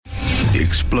The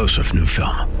explosive new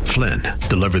film, Flynn,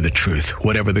 deliver the truth,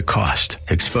 whatever the cost,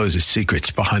 exposes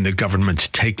secrets behind the government's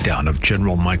takedown of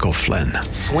General Michael Flynn.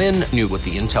 Flynn knew what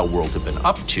the intel world had been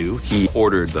up to. He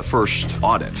ordered the first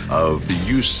audit of the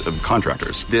use of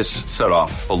contractors. This set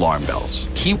off alarm bells.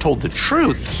 He told the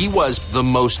truth. He was the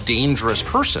most dangerous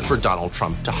person for Donald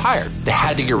Trump to hire. They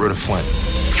had to get rid of Flynn.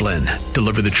 Flynn,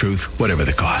 deliver the truth, whatever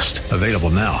the cost. Available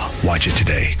now. Watch it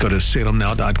today. Go to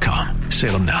salemnow.com.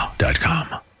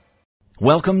 salemnow.com.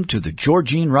 Welcome to the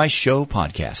Georgene Rice Show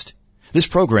podcast. This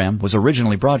program was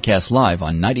originally broadcast live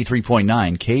on 93.9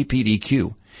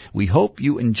 KPDQ. We hope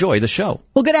you enjoy the show.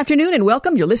 Well, good afternoon and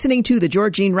welcome. You're listening to the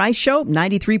Georgene Rice Show,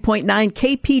 93.9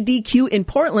 KPDQ in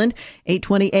Portland,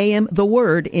 8:20 a.m. The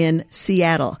Word in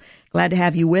Seattle. Glad to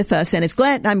have you with us, and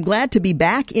I'm glad to be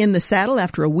back in the saddle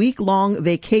after a week-long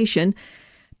vacation,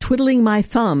 twiddling my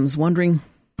thumbs, wondering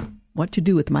what to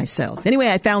do with myself.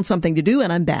 Anyway, I found something to do,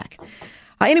 and I'm back.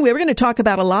 Anyway, we're going to talk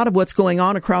about a lot of what's going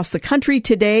on across the country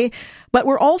today, but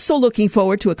we're also looking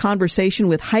forward to a conversation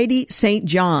with Heidi St.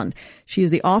 John. She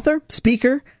is the author,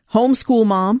 speaker, homeschool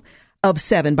mom of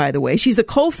 7, by the way. She's the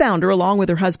co-founder, along with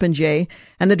her husband, Jay,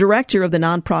 and the director of the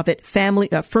nonprofit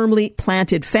Firmly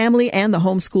Planted Family and the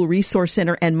Homeschool Resource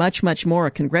Center, and much, much more,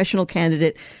 a congressional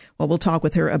candidate. Well, we'll talk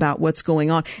with her about what's going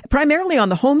on, primarily on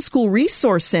the Homeschool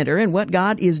Resource Center and what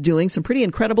God is doing. Some pretty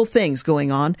incredible things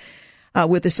going on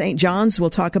with the St. John's. We'll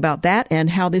talk about that and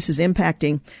how this is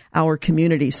impacting our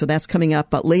community. So that's coming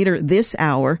up later this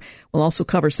hour. We'll also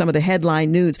cover some of the headline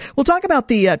news. We'll talk about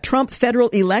the Trump federal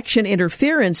election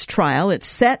interference trial. It's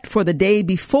set for the day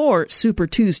before Super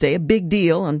Tuesday, a big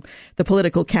deal on the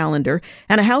political calendar,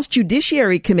 and a House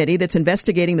Judiciary Committee that's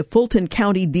investigating the Fulton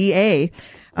County DA,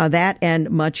 that and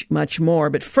much, much more.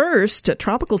 But first,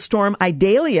 Tropical Storm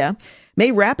Idalia may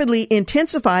rapidly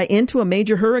intensify into a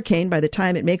major hurricane by the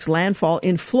time it makes landfall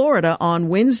in Florida on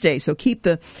Wednesday. So keep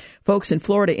the folks in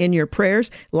Florida in your prayers.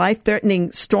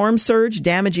 Life-threatening storm surge,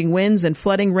 damaging winds, and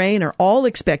flooding rain are all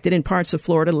expected in parts of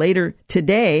Florida later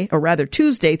today, or rather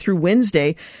Tuesday through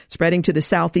Wednesday, spreading to the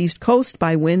southeast coast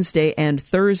by Wednesday and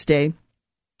Thursday.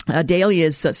 Idalia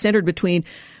is centered between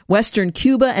western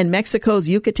Cuba and Mexico's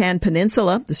Yucatan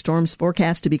Peninsula. The storm's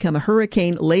forecast to become a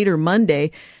hurricane later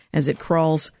Monday as it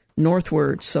crawls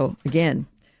northward. So again,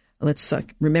 let's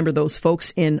remember those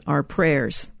folks in our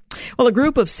prayers. Well, a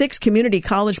group of 6 community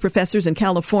college professors in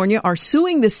California are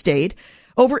suing the state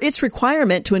over its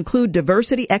requirement to include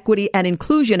diversity, equity, and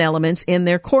inclusion elements in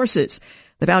their courses.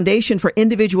 The Foundation for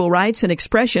Individual Rights and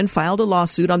Expression filed a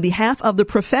lawsuit on behalf of the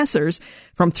professors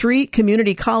from 3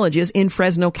 community colleges in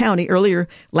Fresno County earlier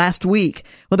last week.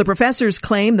 Well, the professors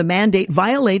claim the mandate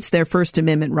violates their First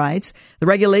Amendment rights. The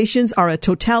regulations are a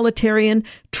totalitarian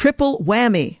triple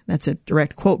whammy. That's a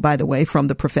direct quote, by the way, from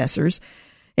the professors.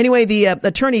 Anyway, the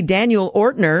attorney Daniel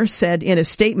Ortner said in a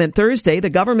statement Thursday, the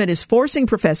government is forcing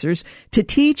professors to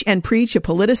teach and preach a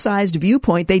politicized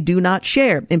viewpoint they do not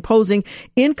share, imposing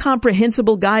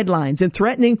incomprehensible guidelines and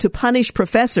threatening to punish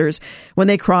professors when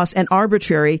they cross an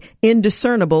arbitrary,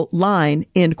 indiscernible line,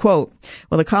 end quote.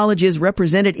 Well, the colleges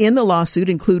represented in the lawsuit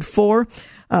include 4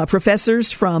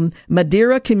 professors from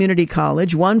Madeira Community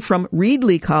College, 1 from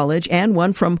Reedley College, and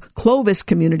 1 from Clovis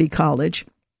Community College.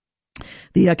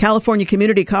 The California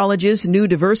Community College's new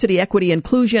diversity, equity,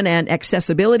 inclusion, and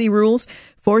accessibility rules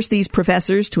force these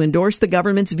professors to endorse the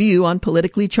government's view on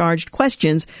politically charged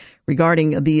questions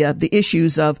regarding the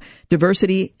issues of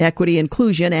diversity, equity,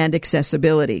 inclusion, and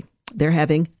accessibility. They're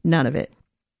having none of it.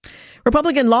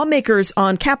 Republican lawmakers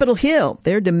on Capitol Hill,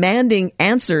 they're demanding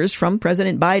answers from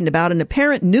President Biden about an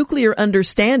apparent nuclear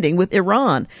understanding with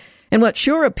Iran and what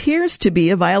sure appears to be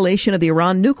a violation of the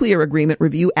Iran Nuclear Agreement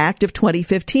Review Act of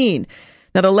 2015.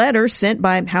 Now, the letter sent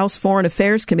by House Foreign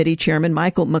Affairs Committee Chairman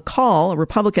Michael McCaul, a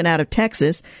Republican out of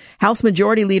Texas, House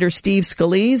Majority Leader Steve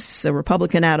Scalise, a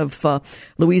Republican out of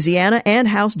Louisiana, and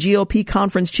House GOP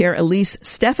Conference Chair Elise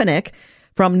Stefanik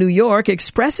from New York,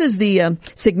 expresses the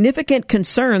significant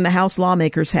concern the House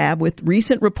lawmakers have with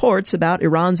recent reports about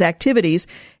Iran's activities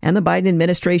and the Biden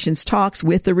administration's talks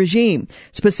with the regime.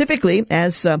 Specifically,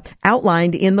 as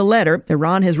outlined in the letter,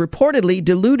 Iran has reportedly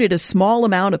diluted a small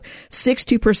amount of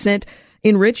 60%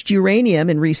 enriched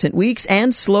uranium in recent weeks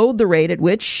and slowed the rate at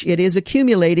which it is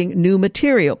accumulating new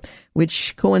material,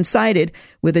 which coincided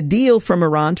with a deal from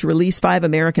Iran to release 5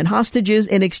 American hostages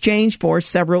in exchange for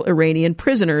several Iranian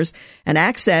prisoners and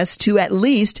access to at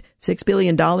least $6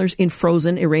 billion in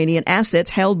frozen Iranian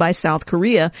assets held by South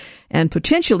Korea and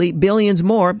potentially billions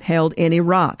more held in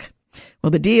Iraq.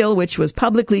 Well, the deal, which was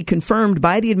publicly confirmed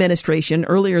by the administration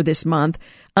earlier this month,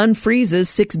 unfreezes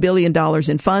 $6 billion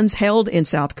in funds held in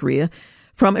South Korea,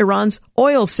 from Iran's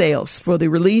oil sales for the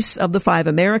release of the 5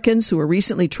 Americans who were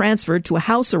recently transferred to a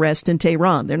house arrest in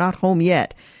Tehran. They're not home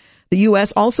yet. The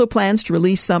U.S. also plans to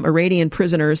release some Iranian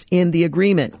prisoners in the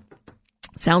agreement.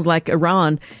 Sounds like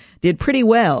Iran did pretty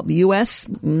well. The U.S.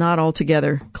 not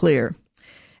altogether clear.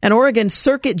 An Oregon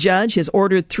circuit judge has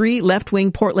ordered 3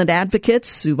 left-wing Portland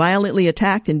advocates who violently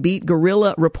attacked and beat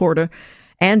guerrilla reporter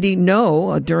Andy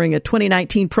Ngo during a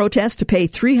 2019 protest to pay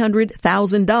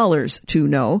 $300,000 to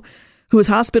Ngo, who was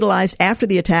hospitalized after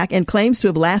the attack and claims to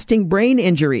have lasting brain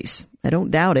injuries. I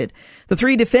don't doubt it. The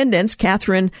 3 defendants,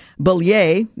 Catherine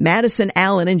Bollier, Madison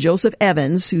Allen, and Joseph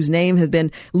Evans, whose name has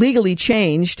been legally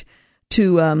changed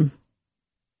to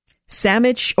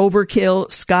Samich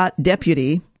Overkill Scott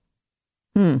Deputy,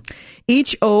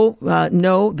 each owe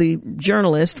Ngo, the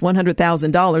journalist,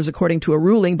 $100,000, according to a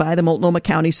ruling by the Multnomah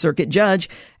County Circuit Judge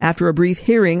after a brief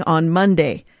hearing on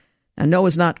Monday. Now, Ngo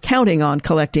is not counting on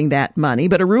collecting that money,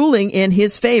 but a ruling in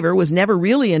his favor was never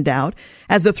really in doubt,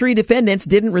 as the 3 defendants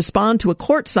didn't respond to a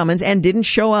court summons and didn't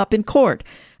show up in court.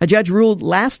 A judge ruled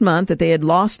last month that they had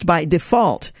lost by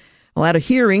default. Well, at a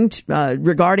hearing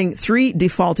regarding 3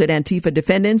 defaulted Antifa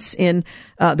defendants in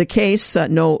the case,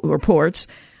 Ngo reports,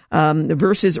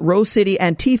 versus Rose City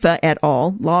Antifa et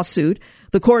al. Lawsuit,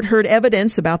 the court heard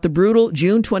evidence about the brutal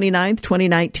June 29,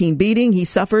 2019 beating he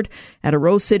suffered at a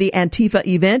Rose City Antifa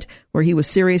event where he was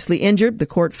seriously injured. The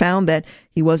court found that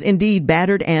he was indeed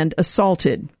battered and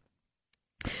assaulted.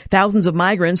 Thousands of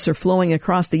migrants are flowing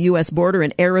across the U.S. border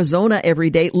in Arizona every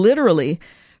day, literally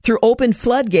through open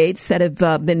floodgates that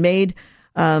have been made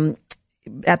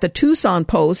at the Tucson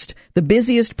post, the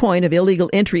busiest point of illegal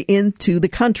entry into the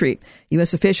country.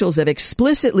 U.S. officials have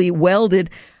explicitly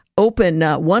welded open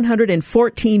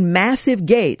 114 massive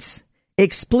gates,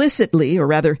 explicitly, or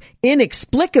rather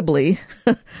inexplicably,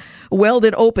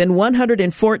 welded open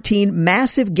 114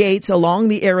 massive gates along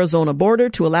the Arizona border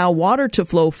to allow water to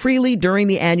flow freely during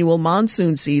the annual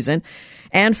monsoon season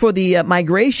and for the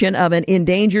migration of an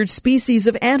endangered species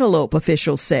of antelope,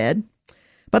 officials said.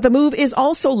 But the move is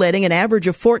also letting an average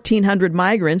of 1,400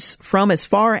 migrants from as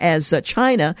far as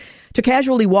China to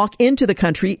casually walk into the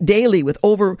country daily, with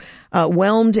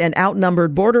overwhelmed and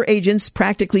outnumbered border agents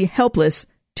practically helpless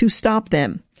to stop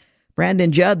them.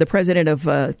 Brandon Judd, the president of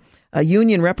a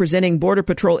union representing Border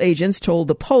Patrol agents, told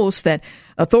the Post that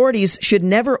authorities should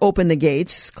never open the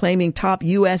gates, claiming top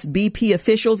U.S. BP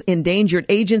officials endangered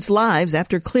agents' lives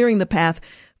after clearing the path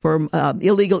for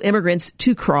illegal immigrants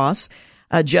to cross.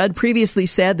 Judd previously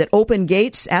said that open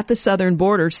gates at the southern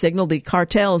border signal the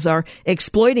cartels are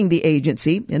exploiting the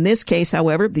agency. In this case,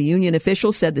 however, the union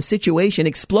official said the situation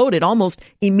exploded almost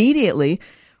immediately,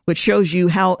 which shows you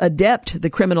how adept the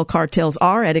criminal cartels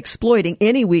are at exploiting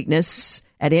any weakness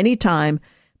at any time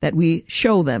that we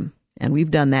show them. And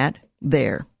we've done that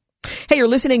there. Hey, you're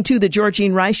listening to The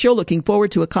Georgene Rice Show. Looking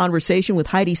forward to a conversation with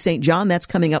Heidi St. John. That's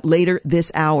coming up later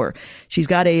this hour. She's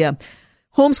got a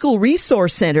homeschool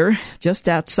resource center just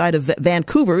outside of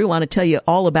Vancouver. We want to tell you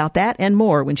all about that and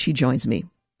more when she joins me.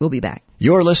 We'll be back.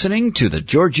 You're listening to the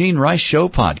Georgene Rice Show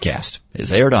podcast.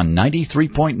 It's aired on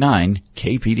 93.9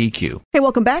 KPDQ. Hey,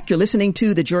 welcome back. You're listening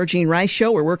to the Georgene Rice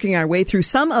Show. We're working our way through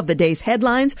some of the day's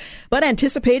headlines, but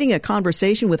anticipating a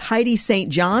conversation with Heidi St.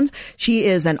 John. She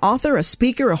is an author, a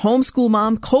speaker, a homeschool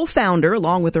mom, co-founder,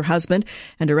 along with her husband,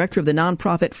 and director of the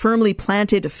nonprofit Firmly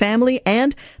Planted Family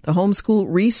and the Homeschool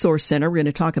Resource Center. We're going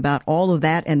to talk about all of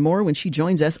that and more when she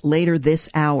joins us later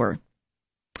this hour.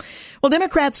 Well,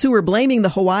 Democrats who were blaming the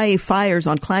Hawaii fires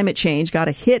on climate change got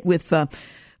a hit with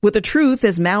the truth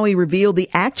as Maui revealed the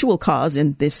actual cause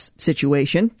in this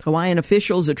situation. Hawaiian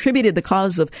officials attributed the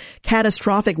cause of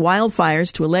catastrophic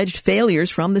wildfires to alleged failures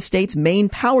from the state's main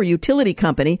power utility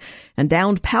company and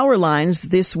downed power lines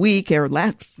this week, or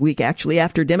last week actually,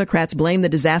 after Democrats blamed the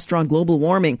disaster on global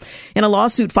warming. In a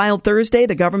lawsuit filed Thursday,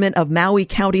 the government of Maui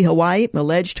County, Hawaii,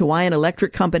 alleged Hawaiian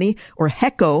Electric Company, or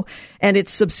HECO, and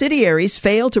its subsidiaries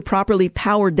failed to properly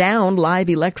power down live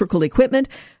electrical equipment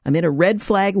amid a red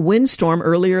flag windstorm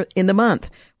earlier in the month.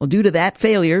 Well, due to that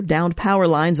failure, downed power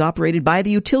lines operated by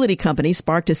the utility company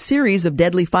sparked a series of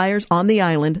deadly fires on the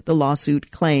island, the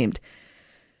lawsuit claimed.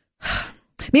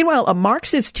 Meanwhile, a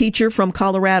Marxist teacher from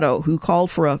Colorado who called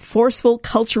for a forceful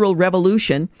cultural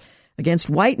revolution against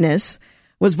whiteness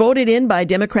was voted in by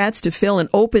Democrats to fill an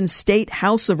open state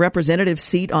House of Representatives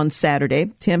seat on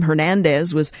Saturday. Tim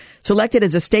Hernandez was selected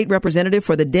as a state representative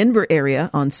for the Denver area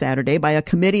on Saturday by a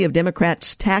committee of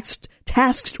Democrats tasked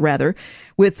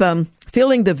with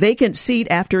filling the vacant seat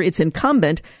after its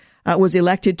incumbent was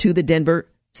elected to the Denver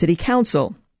City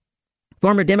Council.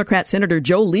 Former Democrat Senator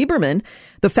Joe Lieberman,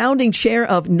 the founding chair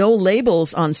of No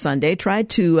Labels on Sunday, tried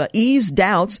to ease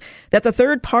doubts that the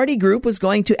third party group was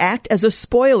going to act as a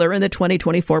spoiler in the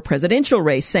 2024 presidential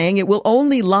race, saying it will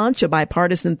only launch a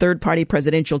bipartisan third party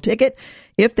presidential ticket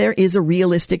if there is a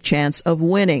realistic chance of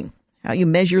winning. How you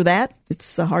measure that?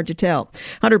 It's hard to tell.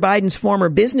 Hunter Biden's former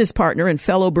business partner and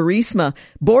fellow Burisma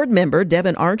board member,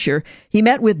 Devon Archer, he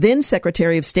met with then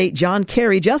Secretary of State John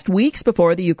Kerry just weeks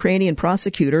before the Ukrainian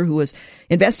prosecutor who was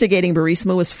investigating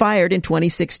Burisma was fired in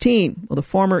 2016. Well, the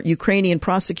former Ukrainian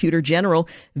prosecutor general,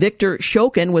 Viktor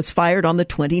Shokin, was fired on the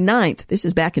 29th. This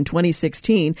is back in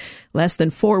 2016, less than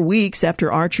 4 weeks after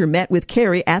Archer met with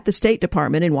Kerry at the State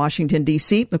Department in Washington,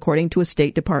 D.C., according to a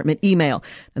State Department email.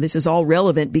 Now, this is all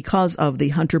relevant because of the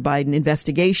Hunter Biden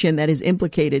investigation that has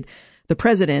implicated the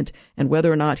president and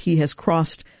whether or not he has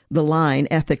crossed the line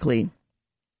ethically.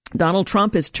 Donald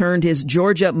Trump has turned his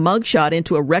Georgia mugshot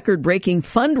into a record-breaking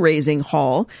fundraising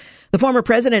haul. The former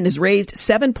president has raised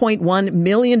 $7.1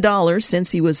 million since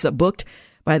he was booked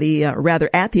by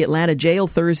at the Atlanta jail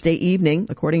Thursday evening,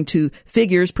 according to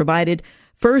figures provided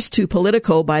first to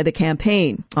Politico by the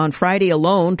campaign. On Friday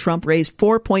alone, Trump raised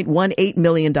 $4.18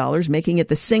 million, making it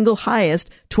the single highest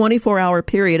 24-hour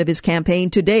period of his campaign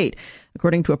to date,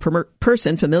 according to a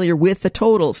person familiar with the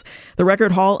totals. The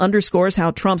record haul underscores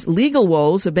how Trump's legal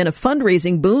woes have been a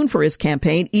fundraising boon for his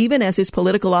campaign, even as his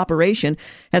political operation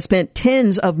has spent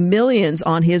tens of millions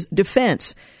on his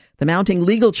defense. The mounting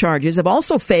legal charges have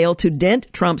also failed to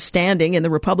dent Trump's standing in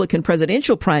the Republican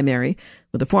presidential primary,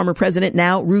 with the former president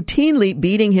now routinely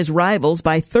beating his rivals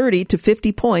by 30 to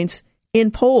 50 points in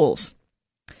polls.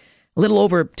 A little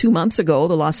over 2 months ago,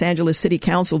 the Los Angeles City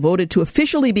Council voted to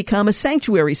officially become a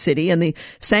sanctuary city in the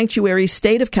sanctuary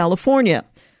state of California.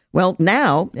 Well,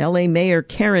 now, L.A. Mayor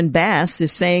Karen Bass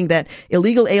is saying that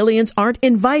illegal aliens aren't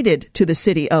invited to the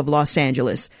city of Los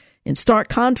Angeles, in stark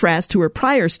contrast to her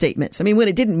prior statements. I mean, when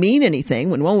it didn't mean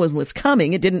anything, when one was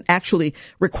coming, it didn't actually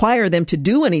require them to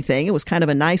do anything. It was kind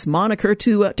of a nice moniker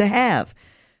to have.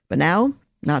 But now,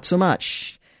 not so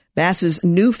much. Bass's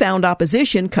newfound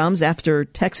opposition comes after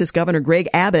Texas Governor Greg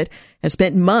Abbott has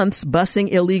spent months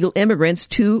busing illegal immigrants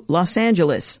to Los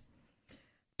Angeles.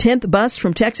 10th bus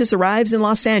from Texas arrives in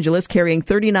Los Angeles carrying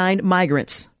 39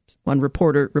 migrants, one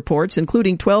reporter reports,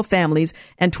 including 12 families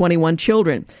and 21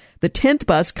 children. The 10th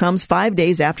bus comes 5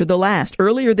 days after the last.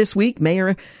 Earlier this week,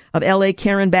 Mayor of L.A.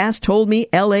 Karen Bass told me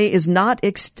L.A. has not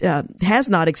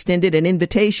extended an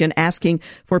invitation asking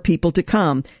for people to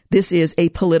come. This is a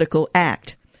political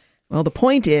act. Well, the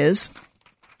point is,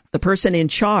 the person in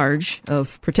charge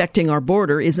of protecting our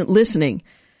border isn't listening.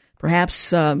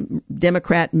 Perhaps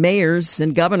Democrat mayors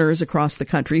and governors across the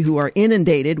country who are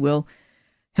inundated will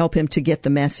help him to get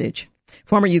the message.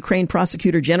 Former Ukraine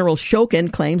Prosecutor General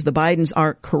Shokin claims the Bidens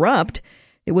are corrupt.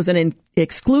 It was an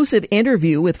exclusive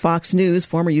interview with Fox News.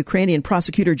 Former Ukrainian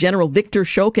Prosecutor General Viktor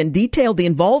Shokin detailed the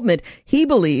involvement he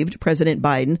believed President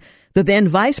Biden, the then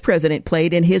vice president,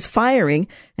 played in his firing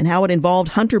and how it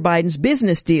involved Hunter Biden's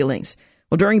business dealings.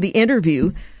 Well, during the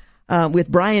interview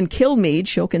with Brian Kilmeade,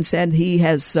 Shokin said he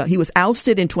was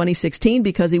ousted in 2016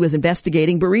 because he was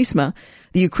investigating Burisma,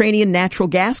 the Ukrainian natural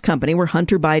gas company where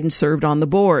Hunter Biden served on the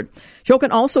board.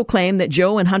 Shokin also claimed that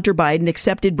Joe and Hunter Biden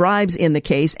accepted bribes in the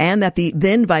case and that the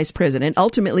then vice president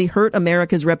ultimately hurt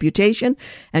America's reputation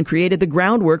and created the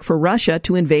groundwork for Russia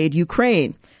to invade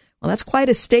Ukraine. Well, that's quite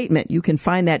a statement. You can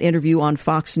find that interview on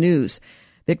Fox News.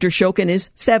 Viktor Shokin is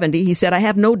 70. He said, "I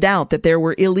have no doubt that there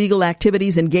were illegal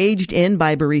activities engaged in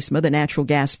by Burisma, the natural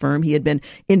gas firm he had been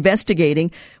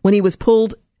investigating when he was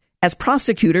pulled as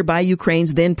prosecutor by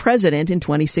Ukraine's then president in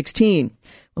 2016.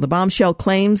 Well, the bombshell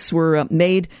claims were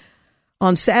made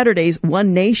on Saturday's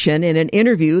One Nation in an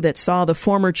interview that saw the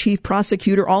former chief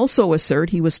prosecutor also assert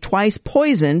he was twice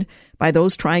poisoned by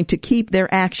those trying to keep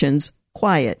their actions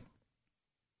quiet.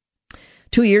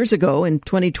 2 years ago, in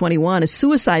 2021, a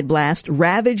suicide blast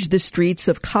ravaged the streets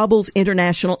of Kabul's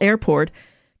international airport,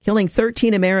 killing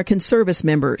 13 American service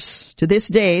members. To this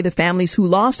day, the families who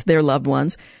lost their loved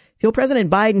ones feel President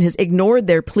Biden has ignored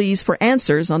their pleas for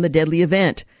answers on the deadly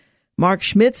event. Mark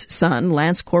Schmidt's son,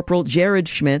 Lance Corporal Jared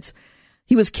Schmidt,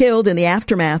 he was killed in the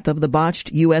aftermath of the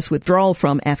botched U.S. withdrawal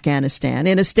from Afghanistan.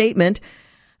 In a statement,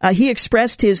 he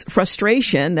expressed his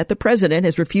frustration that the president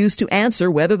has refused to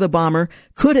answer whether the bomber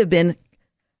could have been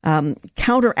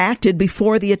counteracted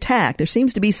before the attack. There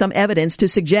seems to be some evidence to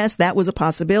suggest that was a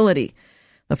possibility.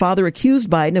 The father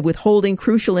accused Biden of withholding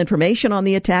crucial information on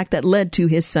the attack that led to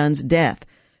his son's death.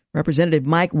 Representative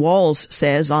Mike Walls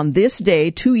says on this day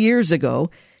 2 years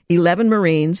ago, 11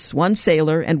 Marines, 1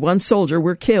 sailor, and 1 soldier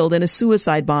were killed in a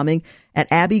suicide bombing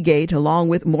at Abbey Gate, along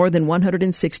with more than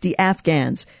 160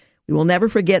 Afghans. We will never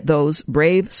forget those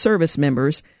brave service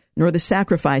members nor the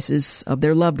sacrifices of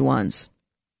their loved ones.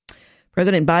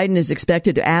 President Biden is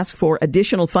expected to ask for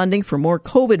additional funding for more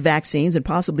COVID vaccines and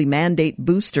possibly mandate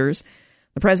boosters.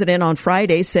 The president on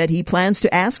Friday said he plans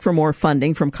to ask for more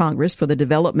funding from Congress for the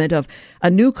development of a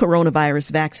new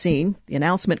coronavirus vaccine. The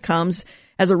announcement comes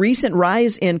as a recent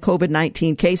rise in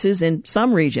COVID-19 cases in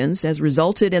some regions has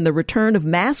resulted in the return of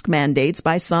mask mandates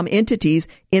by some entities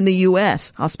in the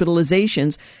U.S.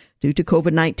 Hospitalizations due to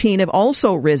COVID-19 have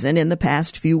also risen in the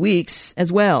past few weeks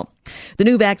as well. The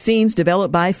new vaccines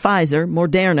developed by Pfizer,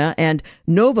 Moderna, and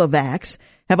Novavax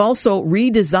have also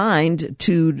been redesigned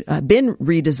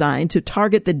to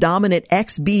target the dominant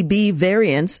XBB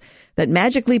variants that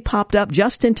magically popped up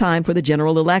just in time for the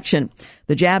general election.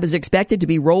 The jab is expected to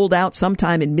be rolled out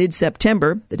sometime in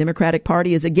mid-September. The Democratic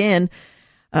Party is again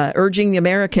urging the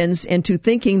Americans into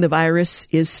thinking the virus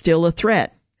is still a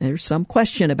threat. There's some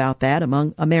question about that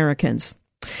among Americans.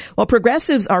 Well,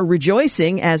 progressives are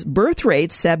rejoicing as birth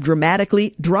rates have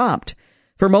dramatically dropped.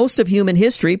 For most of human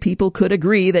history, people could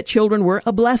agree that children were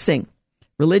a blessing.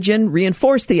 Religion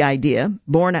reinforced the idea,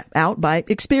 borne out by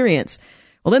experience.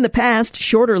 Well, in the past,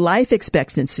 shorter life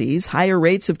expectancies, higher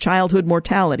rates of childhood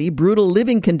mortality, brutal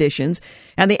living conditions,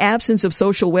 and the absence of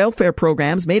social welfare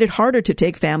programs made it harder to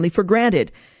take family for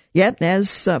granted. Yet,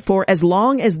 for as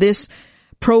long as this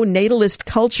pro-natalist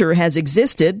culture has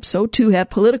existed, so too have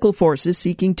political forces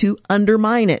seeking to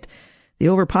undermine it. The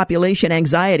overpopulation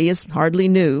anxiety is hardly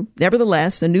new.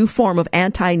 Nevertheless, a new form of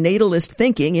anti-natalist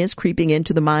thinking is creeping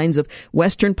into the minds of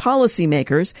Western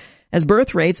policymakers as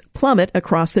birth rates plummet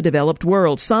across the developed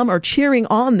world. Some are cheering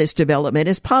on this development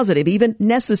as positive, even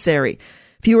necessary.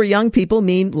 Fewer young people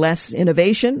mean less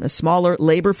innovation, a smaller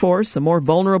labor force, a more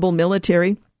vulnerable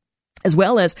military, as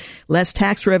well as less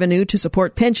tax revenue to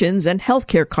support pensions and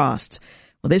healthcare costs.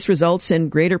 Well, this results in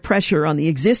greater pressure on the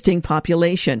existing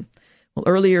population. Well,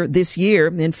 earlier this year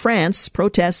in France,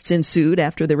 protests ensued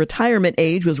after the retirement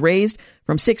age was raised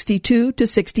from 62 to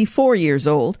 64 years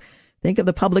old. Think of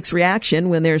the public's reaction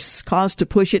when there's cause to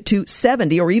push it to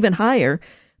 70 or even higher.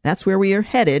 That's where we are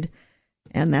headed,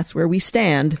 and that's where we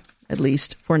stand, at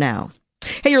least for now.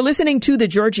 Hey, you're listening to The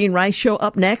Georgene Rice Show.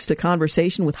 Up next, a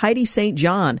conversation with Heidi St.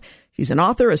 John. She's an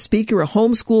author, a speaker, a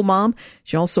homeschool mom.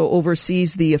 She also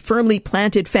oversees the Firmly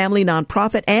Planted Family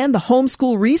nonprofit and the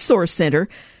Homeschool Resource Center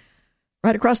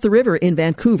right across the river in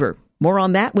Vancouver. More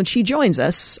on that when she joins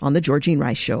us on The Georgene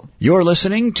Rice Show. You're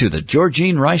listening to The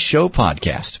Georgene Rice Show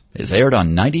podcast. It's aired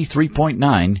on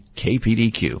 93.9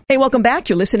 KPDQ. Hey, welcome back.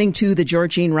 You're listening to The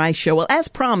Georgene Rice Show. Well, as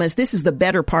promised, this is the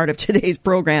better part of today's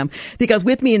program because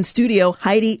with me in studio,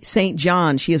 Heidi St.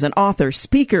 John. She is an author,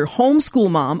 speaker, homeschool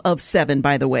mom of 7,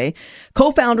 by the way,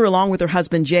 co-founder along with her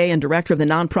husband, Jay, and director of the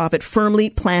nonprofit Firmly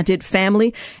Planted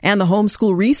Family and the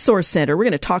Homeschool Resource Center. We're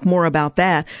going to talk more about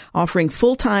that, offering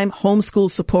full-time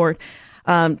homeschool support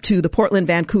to the Portland,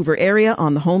 Vancouver area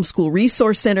on the Homeschool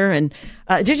Resource Center. And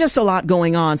there's just a lot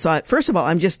going on. So first of all,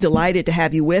 I'm just delighted to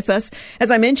have you with us.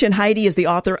 As I mentioned, Heidi is the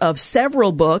author of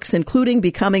several books, including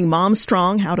Becoming Mom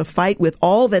Strong, How to Fight with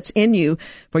All That's in You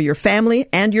for Your Family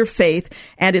and Your Faith,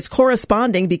 and its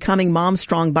corresponding Becoming Mom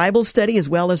Strong Bible Study, as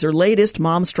well as her latest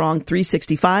Mom Strong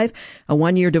 365, a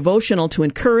 1-year devotional to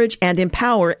encourage and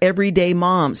empower everyday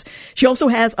moms. She also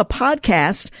has a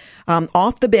podcast,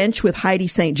 Off the Bench with Heidi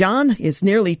St. John. Is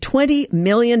nearly 20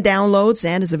 million downloads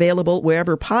and is available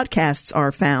wherever podcasts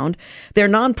are found. Their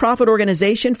nonprofit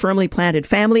organization, Firmly Planted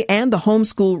Family, and the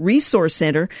Homeschool Resource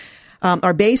Center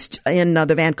are based in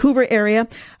the Vancouver area.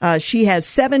 She has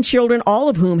 7 children, all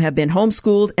of whom have been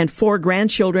homeschooled, and 4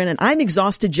 grandchildren. And I'm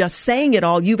exhausted just saying it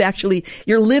all.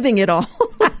 You're living it all.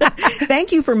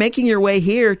 Thank you for making your way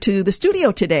here to the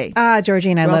studio today.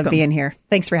 Georgene, I Welcome. love being here.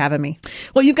 Thanks for having me.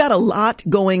 Well, you've got a lot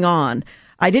going on.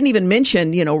 I didn't even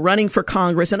mention, running for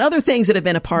Congress and other things that have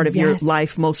been a part of your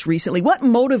life most recently. What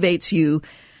motivates you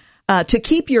to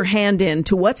keep your hand in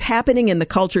to what's happening in the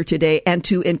culture today and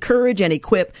to encourage and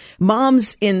equip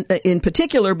moms in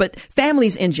particular, but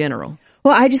families in general?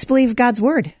 Well, I just believe God's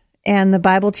word. And the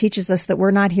Bible teaches us that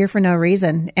we're not here for no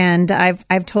reason. And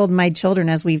I've told my children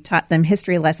as we've taught them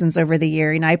history lessons over the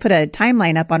year, I put a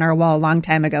timeline up on our wall a long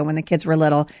time ago when the kids were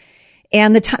little.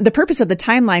 And the purpose of the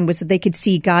timeline was that they could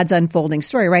see God's unfolding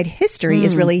story, right? History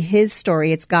is really his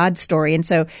story. It's God's story. And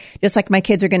so just like my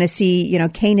kids are going to see,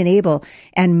 Cain and Abel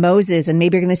and Moses, and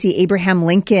maybe you're going to see Abraham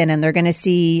Lincoln, and they're going to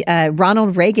see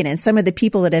Ronald Reagan and some of the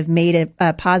people that have made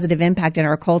a positive impact in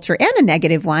our culture and a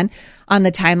negative one on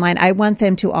the timeline. I want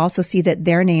them to also see that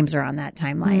their names are on that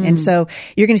timeline. And so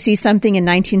you're going to see something in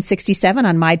 1967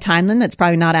 on my timeline that's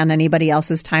probably not on anybody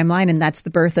else's timeline. And that's the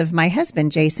birth of my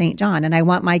husband, Jay St. John. And I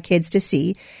want my kids to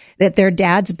see that their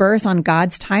dad's birth on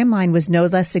God's timeline was no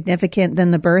less significant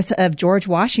than the birth of George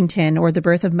Washington or the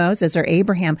birth of Moses or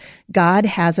Abraham. God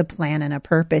has a plan and a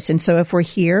purpose. And so if we're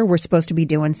here, we're supposed to be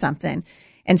doing something.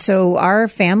 And so our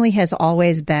family has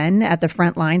always been at the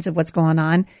front lines of what's going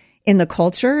on in the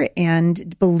culture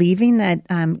and believing that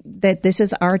that this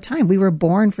is our time. We were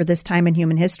born for this time in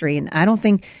human history. And I don't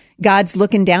think God's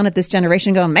looking down at this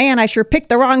generation going, man, I sure picked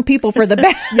the wrong people for the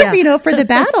for the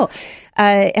battle.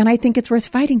 And I think it's worth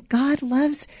fighting. God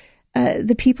loves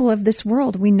the people of this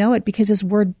world. We know it because his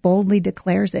word boldly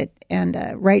declares it. And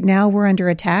right now we're under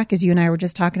attack, as you and I were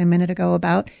just talking a minute ago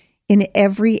about, in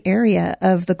every area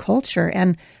of the culture.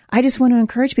 And I just want to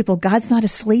encourage people, God's not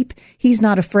asleep. He's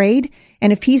not afraid.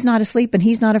 And if he's not asleep and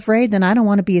he's not afraid, then I don't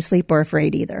want to be asleep or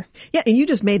afraid either. Yeah, and you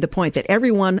just made the point that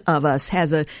every one of us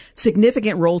has a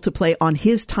significant role to play on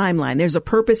his timeline. There's a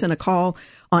purpose and a call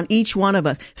on each one of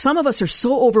us. Some of us are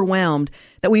so overwhelmed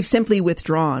that we've simply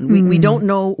withdrawn. We don't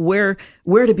know where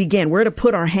to begin, where to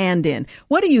put our hand in.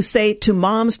 What do you say to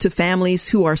moms, to families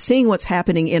who are seeing what's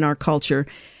happening in our culture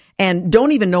and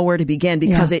don't even know where to begin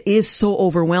because it is so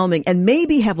overwhelming, and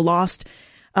maybe have lost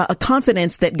a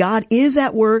confidence that God is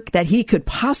at work, that he could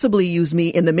possibly use me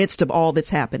in the midst of all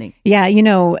that's happening? Yeah,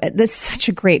 this is such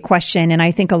a great question, and I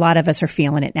think a lot of us are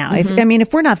feeling it now.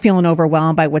 If we're not feeling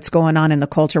overwhelmed by what's going on in the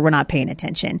culture, we're not paying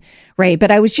attention, right? But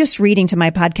I was just reading to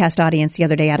my podcast audience the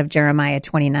other day out of Jeremiah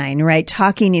 29, right?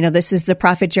 Talking, this is the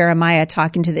prophet Jeremiah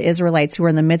talking to the Israelites who were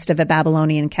in the midst of a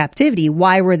Babylonian captivity.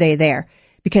 Why were they there?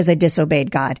 Because they disobeyed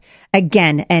God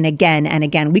again and again and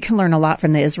again. We can learn a lot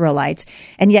from the Israelites.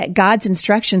 And yet God's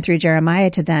instruction through Jeremiah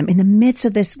to them in the midst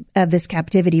of this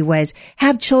captivity was,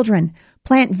 have children,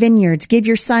 plant vineyards, give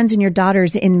your sons and your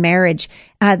daughters in marriage.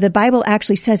 The Bible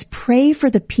actually says, pray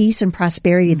for the peace and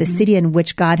prosperity of the city in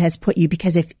which God has put you,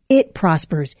 because if it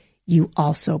prospers, you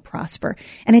also prosper.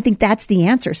 And I think that's the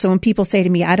answer. So when people say to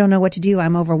me, I don't know what to do,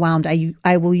 I'm overwhelmed,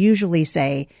 I will usually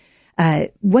say,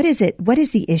 what is it? What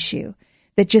is the issue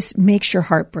that just makes your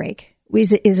heart break?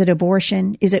 Is it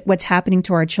abortion? Is it what's happening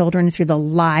to our children through the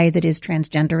lie that is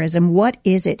transgenderism? What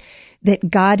is it that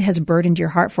God has burdened your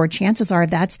heart for? Chances are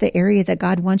that's the area that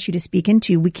God wants you to speak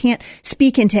into. We can't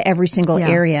speak into every single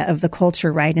area of the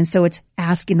culture, right? And so it's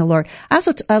asking the Lord.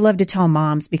 I love to tell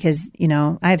moms because,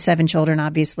 I have 7 children,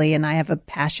 obviously, and I have a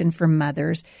passion for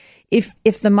mothers.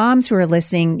 If the moms who are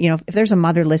listening, if there's a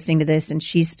mother listening to this and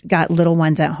she's got little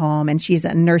ones at home and she's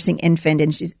a nursing infant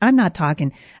and I'm not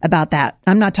talking about that.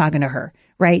 I'm not talking to her,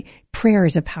 right? Prayer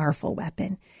is a powerful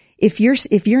weapon. If you're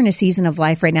in a season of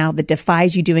life right now that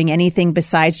defies you doing anything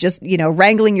besides just,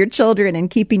 wrangling your children and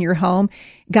keeping your home,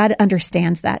 God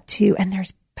understands that too. And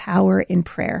there's power in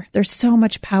prayer. There's so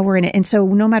much power in it. And so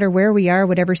no matter where we are,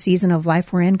 whatever season of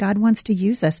life we're in, God wants to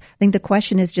use us. I think the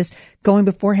question is just going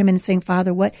before him and saying,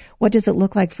 Father, what does it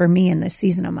look like for me in this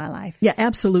season of my life? Yeah,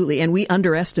 absolutely. And we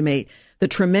underestimate the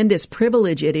tremendous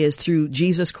privilege it is through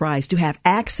Jesus Christ to have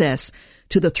access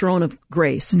to the throne of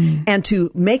grace and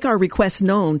to make our requests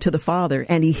known to the Father.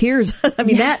 And he hears,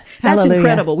 that's Hallelujah.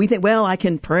 incredible. We think, well, I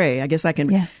can pray. I guess I can,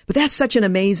 but that's such an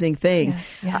amazing thing.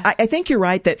 I think you're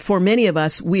right that for many of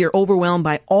us, we are overwhelmed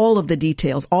by all of the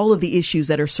details, all of the issues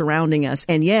that are surrounding us.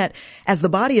 And yet, as the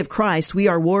body of Christ, we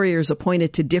are warriors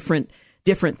appointed to different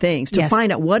things to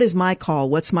find out what is my call,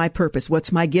 what's my purpose,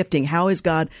 what's my gifting, how is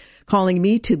God calling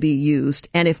me to be used.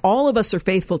 And if all of us are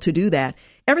faithful to do that,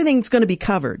 everything's going to be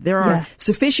covered. There are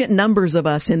sufficient numbers of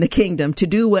us in the kingdom to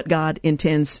do what God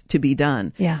intends to be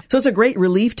done. Yeah. So it's a great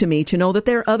relief to me to know that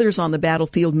there are others on the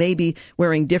battlefield, maybe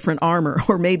wearing different armor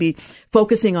or maybe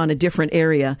focusing on a different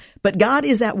area. But God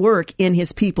is at work in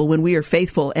his people when we are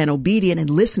faithful and obedient and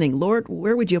listening. Lord,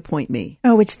 where would you point me?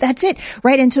 Oh, that's it.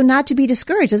 Right. And so not to be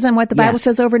discouraged. Isn't what the Bible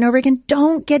says over and over again?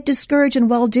 Don't get discouraged in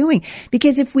well doing,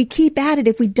 because if we keep at it,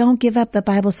 if we don't give up, the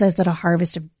Bible says that a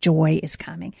harvest of joy is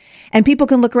coming. And people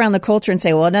can look around the culture and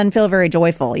say, well, it doesn't feel very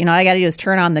joyful. All I got to do is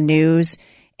turn on the news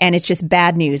and it's just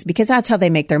bad news, because that's how they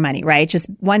make their money, right? Just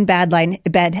one bad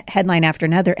headline after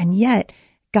another. And yet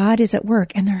God is at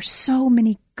work and there are so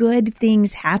many good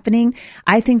things happening.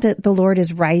 I think that the Lord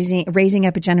is raising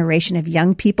up a generation of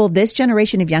young people, this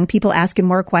generation of young people asking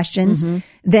more questions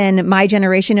than my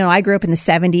generation. I grew up in the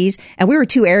 70s and we were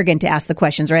too arrogant to ask the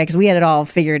questions, right? Because we had it all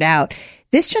figured out.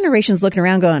 This generation's looking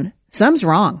around going, something's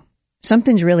wrong.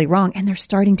 Something's really wrong. And they're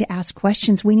starting to ask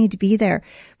questions. We need to be there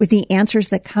with the answers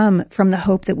that come from the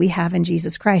hope that we have in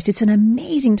Jesus Christ. It's an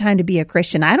amazing time to be a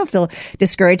Christian. I don't feel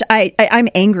discouraged. I'm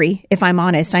angry, if I'm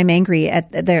honest. I'm angry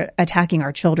at they're attacking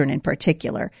our children in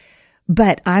particular.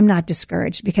 But I'm not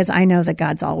discouraged because I know that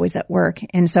God's always at work.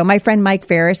 And so my friend Mike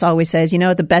Ferris always says,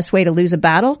 the best way to lose a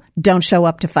battle, don't show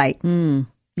up to fight.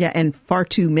 Yeah, and far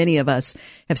too many of us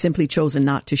have simply chosen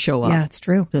not to show up. Yeah, it's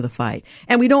true. To the fight.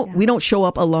 And we don't show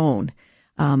up alone.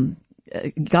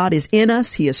 God is in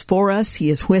us. He is for us. He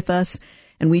is with us.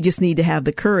 And we just need to have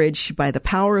the courage by the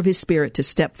power of his Spirit to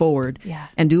step forward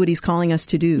and do what he's calling us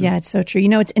to do. Yeah, it's so true. You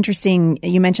know, it's interesting.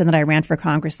 You mentioned that I ran for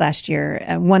Congress last year.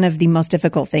 One of the most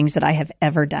difficult things that I have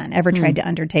ever done, tried to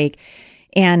undertake.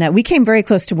 And we came very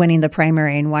close to winning the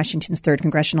primary in Washington's 3rd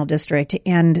Congressional District.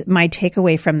 And my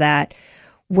takeaway from that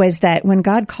was that when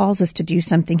God calls us to do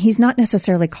something, he's not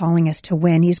necessarily calling us to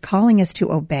win. He's calling us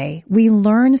to obey. We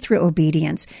learn through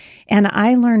obedience. And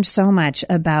I learned so much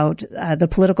about the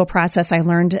political process. I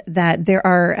learned that there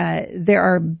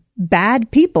are bad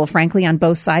people, frankly, on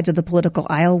both sides of the political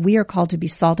aisle. We are called to be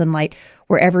salt and light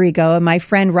wherever we go. And my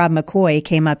friend Rob McCoy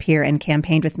came up here and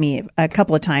campaigned with me a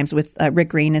couple of times with Rick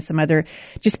Green and some other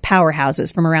just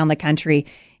powerhouses from around the country.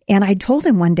 And I told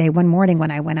him one morning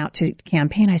when I went out to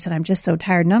campaign, I said, I'm just so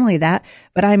tired. Not only that,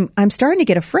 but I'm starting to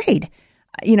get afraid.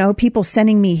 You know, people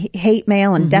sending me hate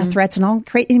mail and death threats and all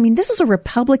crazy. I mean, this is a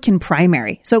Republican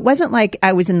primary. So it wasn't like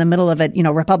I was in the middle of a,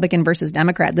 Republican versus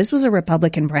Democrat. This was a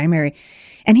Republican primary.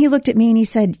 And he looked at me and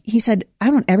he said,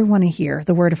 I don't ever want to hear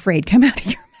the word afraid come out of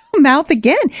your mouth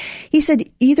again. He said,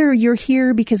 either you're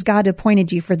here because God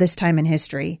appointed you for this time in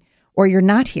history, or you're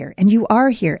not here, and you are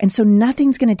here. And so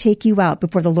nothing's going to take you out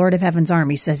before the Lord of Heaven's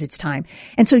army says it's time.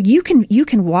 And so you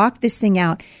can walk this thing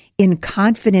out in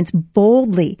confidence,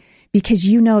 boldly, because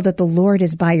you know that the Lord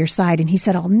is by your side. And he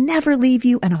said, I'll never leave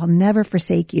you and I'll never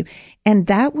forsake you. And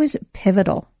that was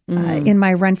pivotal in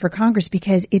my run for Congress,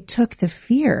 because it took the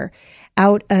fear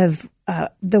out of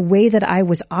the way that I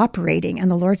was operating. And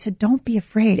the Lord said, don't be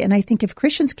afraid. And I think if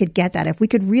Christians could get that, if we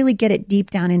could really get it deep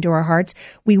down into our hearts,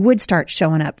 we would start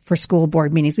showing up for school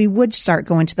board meetings. We would start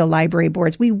going to the library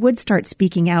boards. We would start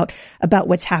speaking out about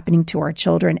what's happening to our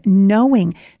children,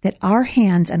 knowing that our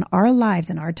hands and our lives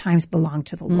and our times belong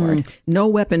to the Lord. No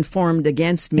weapon formed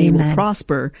against me will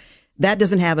prosper. That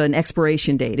doesn't have an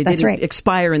expiration date. It didn't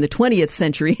expire in the 20th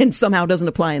century and somehow doesn't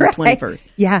apply in the 21st.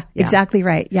 Yeah, exactly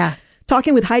right. Yeah.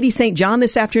 Talking with Heidi St. John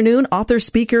this afternoon, author,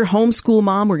 speaker, homeschool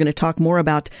mom. We're going to talk more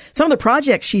about some of the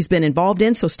projects she's been involved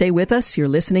in, so stay with us. You're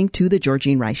listening to The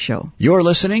Georgene Rice Show. You're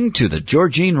listening to The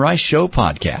Georgene Rice Show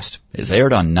podcast. It's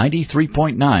aired on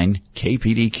 93.9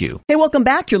 KPDQ. Hey, welcome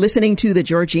back. You're listening to The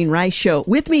Georgene Rice Show.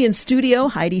 With me in studio,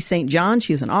 Heidi St. John.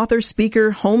 She is an author,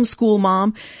 speaker, homeschool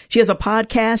mom. She has a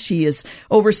podcast. She is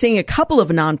overseeing a couple of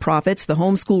nonprofits, the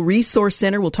Homeschool Resource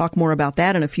Center. We'll talk more about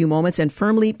that in a few moments, and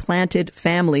Firmly Planted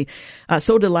Family.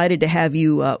 So delighted to have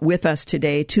you with us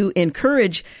today to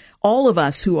encourage all of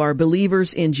us who are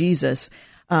believers in Jesus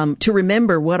to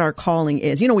remember what our calling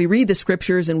is. You know, we read the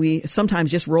scriptures and we sometimes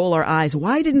just roll our eyes.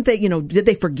 Why didn't they, did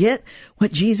they forget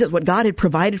what God had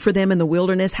provided for them in the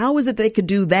wilderness? How is it they could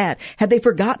do that? Had they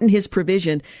forgotten his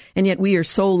provision? And yet we are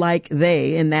so like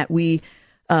they in that we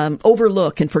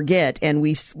overlook and forget, and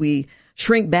we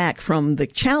shrink back from the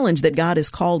challenge that God has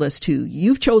called us to.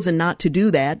 You've chosen not to do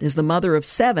that as the mother of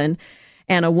 7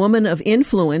 and a woman of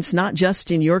influence, not just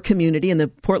in your community in the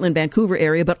Portland, Vancouver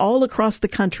area, but all across the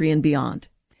country and beyond.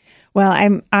 Well,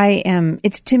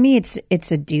 to me,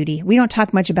 it's a duty. We don't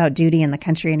talk much about duty in the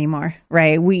country anymore,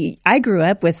 right? I grew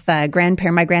up with my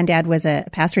granddad was a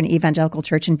pastor in an evangelical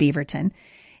church in Beaverton.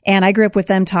 And I grew up with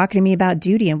them talking to me about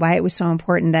duty and why it was so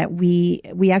important that we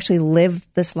actually live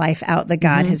this life out that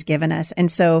God has given us.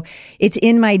 And so it's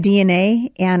in my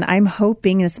DNA, and I'm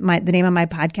hoping the name of my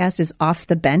podcast is Off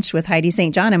the Bench with Heidi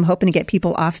St. John. I'm hoping to get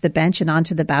people off the bench and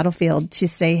onto the battlefield to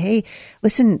say, hey,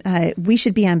 listen, we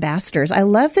should be ambassadors. I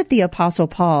love that the Apostle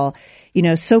Paul,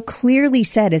 so clearly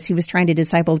said as he was trying to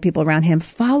disciple the people around him,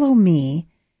 follow me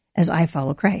as I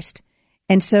follow Christ.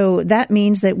 And so that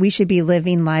means that we should be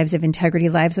living lives of integrity,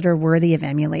 lives that are worthy of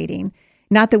emulating.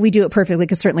 Not that we do it perfectly,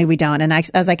 because certainly we don't. And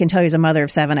as I can tell you, as a mother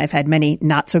of 7, I've had many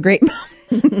not so great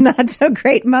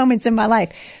moments in my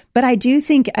life. But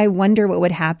I wonder what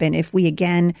would happen if we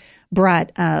again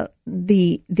brought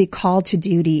the call to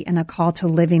duty and a call to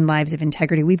living lives of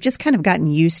integrity. We've just kind of gotten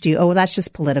used to, well, that's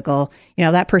just political.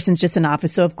 That person's just in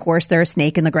office. So of course they're a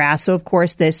snake in the grass. So of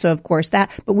course this, so of course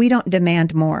that. But we don't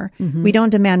demand more. We don't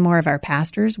demand more of our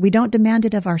pastors. We don't demand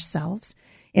it of ourselves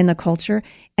in the culture.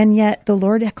 And yet the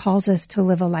Lord calls us to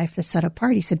live a life that's set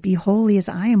apart. He said, be holy as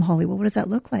I am holy. Well, what does that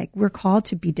look like? We're called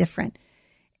to be different.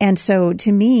 And so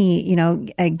to me,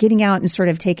 getting out and sort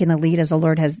of taking the lead as the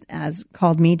Lord has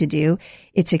called me to do,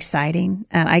 it's exciting.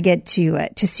 And I get to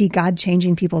see God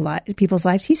changing people's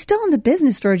lives. He's still in the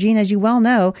business, Georgene, as you well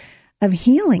know, of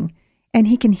healing, and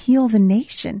he can heal the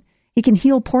nation. He can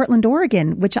heal Portland,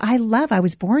 Oregon, which I love. I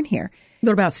was born here.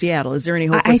 What about Seattle? Is there any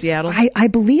hope for Seattle? I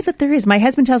believe that there is. My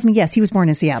husband tells me, yes, he was born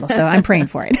in Seattle, so I'm praying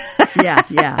for it.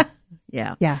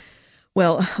 Yeah.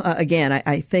 Well, again,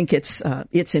 I think it's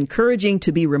encouraging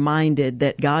to be reminded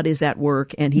that God is at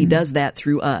work and he does that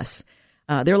through us.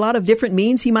 There are a lot of different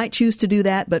means he might choose to do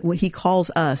that, but when he calls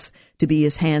us to be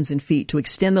his hands and feet, to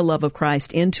extend the love of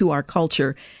Christ into our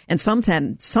culture. And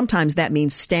sometimes that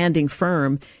means standing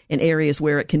firm in areas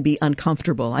where it can be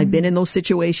uncomfortable. I've been in those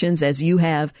situations, as you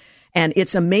have. And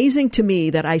it's amazing to me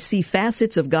that I see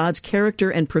facets of God's character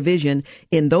and provision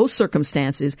in those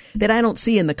circumstances that I don't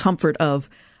see in the comfort of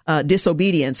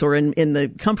disobedience or in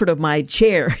the comfort of my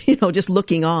chair, just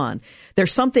looking on.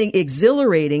 There's something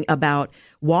exhilarating about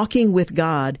walking with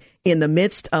God in the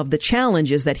midst of the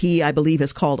challenges that he, I believe,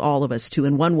 has called all of us to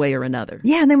in one way or another.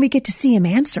 Yeah. And then we get to see him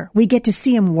answer. We get to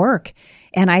see him work.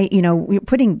 And we're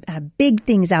putting big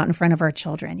things out in front of our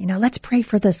children. Let's pray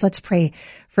for this. Let's pray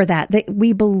for that. That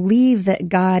we believe that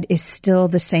God is still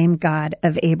the same God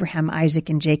of Abraham, Isaac,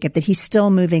 and Jacob, that he's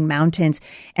still moving mountains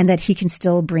and that he can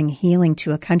still bring healing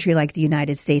to a country like the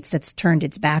United States that's turned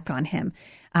its back on him.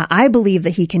 I believe that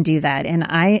he can do that. And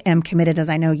I am committed, as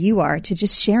I know you are, to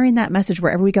just sharing that message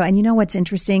wherever we go. And you know what's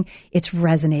interesting? It's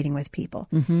resonating with people.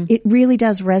 Mm-hmm. It really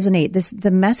does resonate. The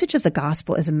message of the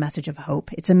gospel is a message of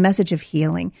hope. It's a message of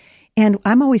healing. And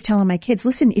I'm always telling my kids,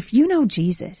 listen, if you know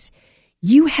Jesus,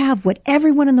 you have what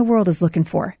everyone in the world is looking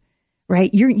for,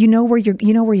 right? You know where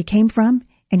you came from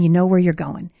and you know where you're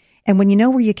going. And when you know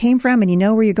where you came from and you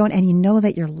know where you're going and you know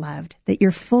that you're loved, that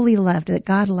you're fully loved, that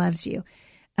God loves you,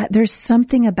 there's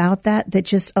something about that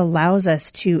just allows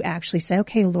us to actually say,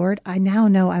 okay, Lord, I now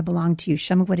know I belong to you.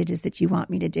 Show me what it is that you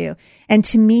want me to do. And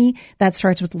to me, that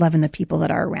starts with loving the people that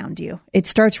are around you. It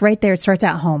starts right there. It starts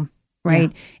at home,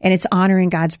 right? Yeah. And it's honoring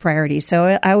God's priorities.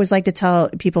 So I always like to tell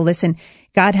people, listen,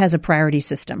 God has a priority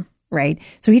system, right?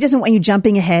 So he doesn't want you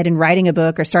jumping ahead and writing a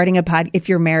book or starting a pod if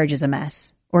your marriage is a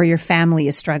mess or your family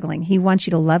is struggling. He wants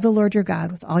you to love the Lord your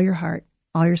God with all your heart,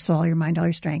 all your soul, all your mind, all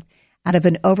your strength. Out of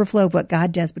an overflow of what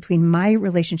God does between my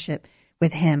relationship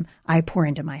with him, I pour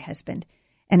into my husband.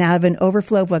 And out of an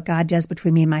overflow of what God does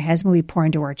between me and my husband, we pour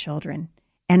into our children.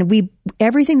 And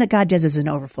everything that God does is an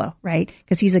overflow, right?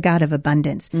 Because he's a God of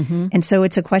abundance. Mm-hmm. And so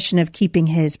it's a question of keeping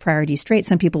his priorities straight.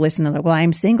 Some people listen and they're like, well,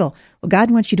 I'm single. Well,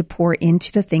 God wants you to pour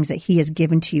into the things that he has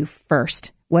given to you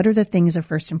first. What are the things of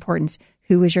first importance?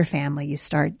 Who is your family? You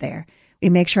start there. We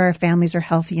make sure our families are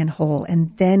healthy and whole,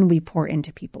 and then we pour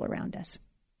into people around us.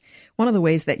 One of the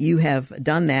ways that you have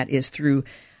done that is through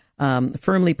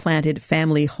Firmly Planted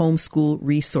Family Homeschool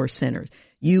Resource Center.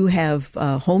 You have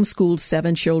homeschooled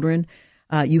 7 children.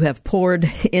 You have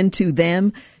poured into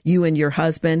them, you and your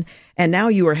husband, and now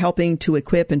you are helping to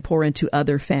equip and pour into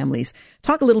other families.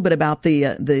 Talk a little bit about the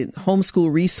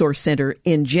Homeschool Resource Center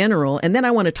in general, and then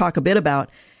I want to talk a bit about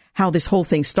how this whole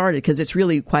thing started, because it's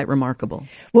really quite remarkable.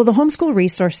 Well, the Homeschool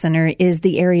Resource Center is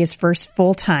the area's first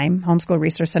full-time Homeschool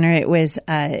Resource Center. It was,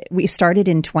 we started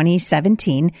in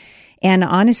 2017. And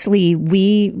honestly,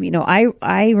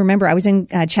 I remember I was in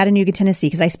Chattanooga, Tennessee,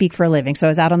 because I speak for a living. So I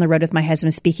was out on the road with my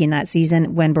husband speaking that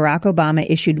season when Barack Obama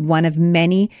issued one of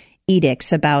many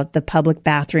edicts about the public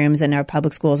bathrooms in our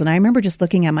public schools. And I remember just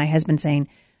looking at my husband saying,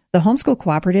 the homeschool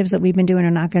cooperatives that we've been doing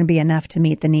are not going to be enough to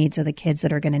meet the needs of the kids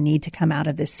that are going to need to come out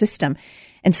of this system.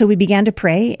 And so we began to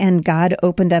pray, and God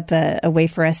opened up a way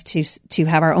for us to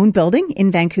have our own building in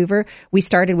Vancouver. We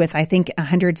started with, I think,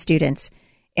 100 students.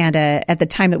 And at the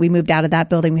time that we moved out of that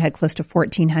building, we had close to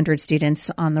 1,400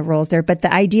 students on the rolls there. But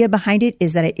the idea behind it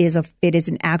is that it is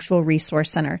an actual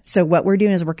resource center. So what we're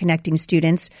doing is we're connecting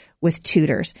students with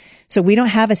tutors. So we don't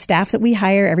have a staff that we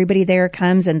hire. Everybody there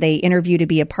comes and they interview to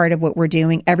be a part of what we're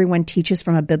doing. Everyone teaches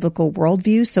from a biblical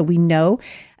worldview. So we know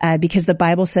because the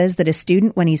Bible says that a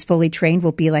student, when he's fully trained,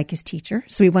 will be like his teacher.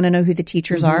 So we want to know who the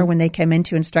teachers are when they come in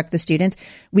to instruct the students.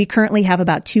 We currently have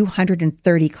about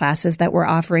 230 classes that we're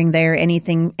offering there.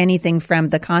 Anything from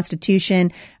the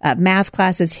Constitution, math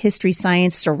classes, history,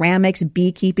 science, ceramics,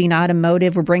 beekeeping,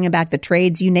 automotive. We're bringing back the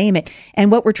trades, you name it.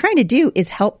 And what we're trying to do is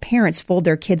help parents fold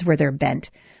their kids where they're bent,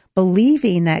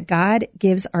 believing that God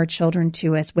gives our children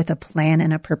to us with a plan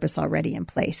and a purpose already in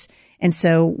place. And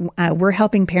so we're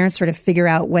helping parents sort of figure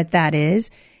out what that is.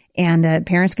 And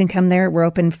parents can come there. We're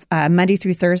open Monday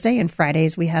through Thursday, and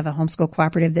Fridays we have a homeschool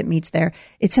cooperative that meets there.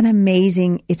 It's an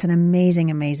amazing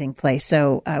place.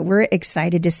 So we're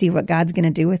excited to see what God's going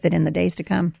to do with it in the days to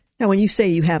come. Now, when you say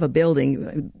you have a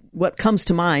building, what comes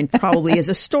to mind probably is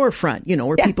a storefront,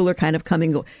 where people are kind of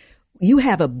coming. You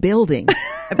have a building.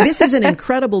 This is an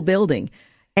incredible building.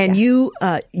 And you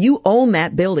own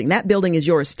that building. That building is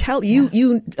yours.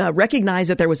 You recognize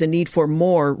that there was a need for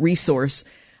more resource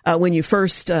when you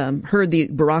first heard the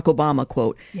Barack Obama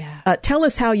quote. Yeah. Tell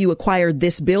us how you acquired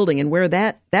this building and where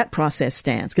that process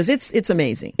stands, because it's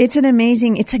amazing.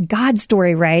 It's a God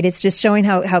story, right? It's just showing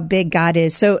how big God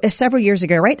is. So several years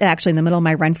ago, right, actually in the middle of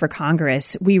my run for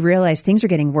Congress, we realized things are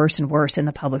getting worse and worse in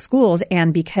the public schools.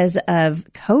 And because of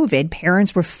COVID,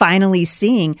 parents were finally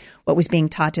seeing what was being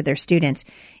taught to their students.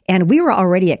 And we were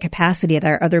already at capacity at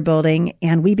our other building,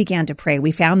 and we began to pray.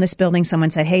 We found this building.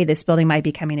 Someone said, hey, this building might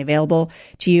be coming available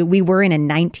to you. We were in a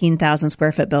 19,000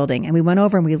 square foot building, and we went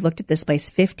over and we looked at this place,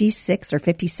 56 or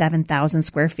 57,000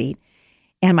 square feet.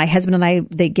 And my husband and I,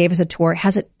 they gave us a tour.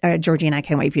 Georgie and I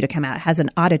can't wait for you to come out. It has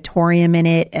an auditorium in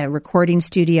it, a recording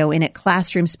studio in it,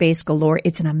 classroom space galore.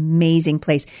 It's an amazing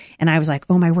place. And I was like,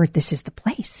 oh my word, this is the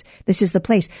place. This is the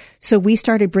place. So we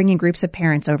started bringing groups of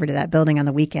parents over to that building on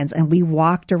the weekends, and we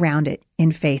walked around it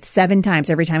in faith 7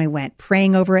 times every time we went,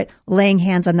 praying over it, laying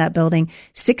hands on that building.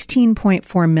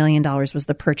 $16.4 million was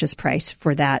the purchase price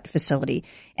for that facility.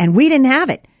 And we didn't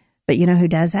have it. But you know who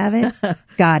does have it?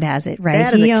 God has it,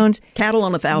 right? He owns cattle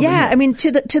on 1,000 hills. Yeah, I mean,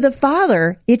 to the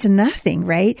Father, it's nothing,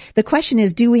 right? The question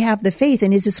is, do we have the faith,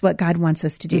 and is this what God wants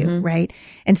us to do, right?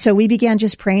 And so we began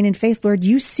just praying in faith. Lord,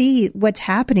 you see what's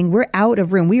happening. We're out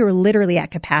of room. We were literally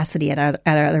at capacity at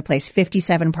our other place,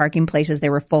 57 parking places. They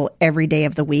were full every day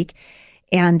of the week.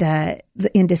 And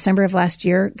in December of last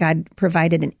year, God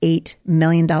provided an $8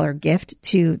 million gift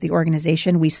to the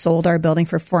organization. We sold our building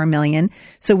for $4 million.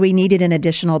 So we needed an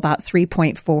additional about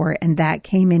 3.4, and that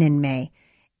came in May.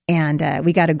 And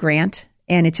we got a grant,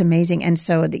 and it's amazing. And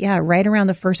so, right around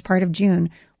the first part of June,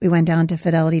 we went down to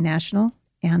Fidelity National,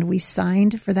 and we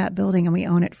signed for that building, and we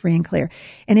own it free and clear.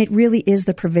 And it really is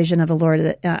the provision of the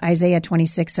Lord. Isaiah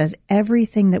 26 says,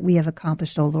 everything that we have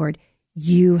accomplished, O Lord,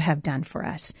 you have done for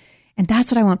us. And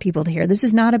that's what I want people to hear. This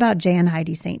is not about Jay and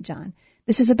Heidi St. John.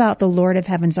 This is about the Lord of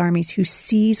Heaven's armies who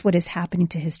sees what is happening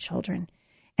to his children.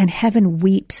 And heaven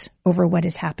weeps over what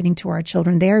is happening to our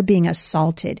children. They are being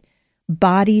assaulted,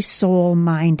 body, soul,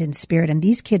 mind, and spirit. And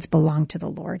these kids belong to the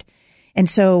Lord. And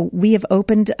so we have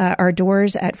opened our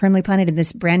doors at Firmly Planted in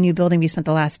this brand new building. We spent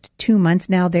the last 2 months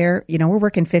now there. You know, we're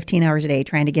working 15 hours a day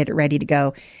trying to get it ready to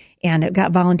go. And I've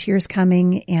got volunteers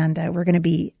coming, and we're going to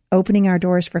be opening our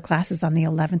doors for classes on the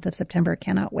 11th of September.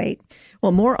 Cannot wait.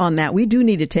 Well, more on that. We do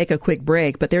need to take a quick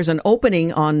break, but there's an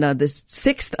opening on the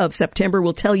 6th of September.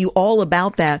 We'll tell you all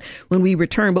about that when we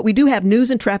return. But we do have news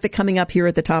and traffic coming up here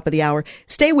at the top of the hour.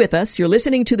 Stay with us. You're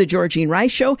listening to The Georgene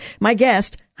Rice Show. My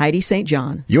guest, Heidi St.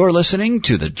 John. You're listening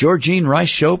to The Georgene Rice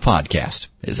Show podcast.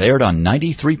 It's aired on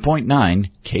 93.9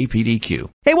 KPDQ.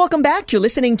 Hey, welcome back. You're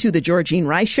listening to The Georgene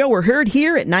Rice Show. We're heard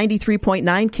here at 93.9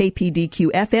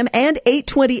 KPDQ FM and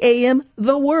 820 AM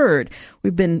The Word.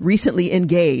 We've been recently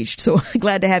engaged, so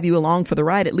glad to have you along for the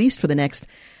ride, at least for the next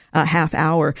half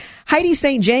hour. Heidi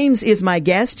St. James is my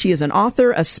guest. She is an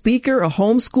author, a speaker, a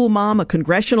homeschool mom, a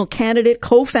congressional candidate,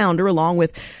 co-founder along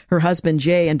with her husband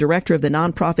Jay, and director of the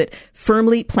nonprofit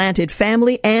Firmly Planted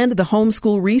Family and the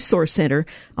Homeschool Resource Center,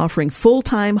 offering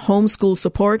full-time homeschool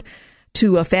support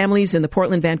to families in the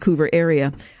Portland, Vancouver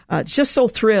area. Just so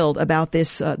thrilled about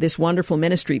this wonderful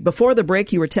ministry. Before the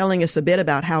break, you were telling us a bit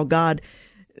about how God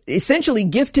essentially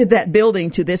gifted that building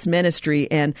to this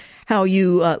ministry, and how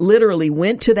you literally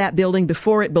went to that building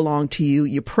before it belonged to you.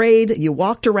 You prayed, you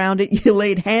walked around it, you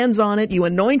laid hands on it, you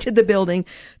anointed the building,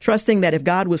 trusting that if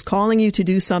God was calling you to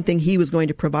do something, he was going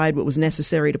to provide what was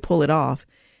necessary to pull it off.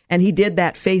 And he did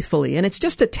that faithfully. And it's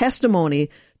just a testimony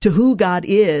to who God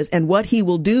is and what he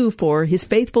will do for his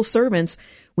faithful servants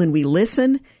when we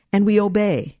listen and we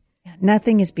obey.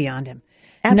 Nothing is beyond him.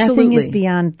 Absolutely. Nothing is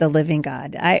beyond the living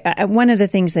God. I one of the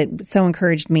things that so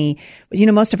encouraged me was,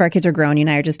 most of our kids are grown. You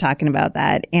and I are just talking about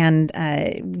that. And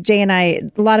Jay and I,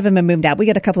 a lot of them have moved out. We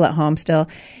got a couple at home still.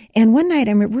 And one night,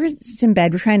 we're just in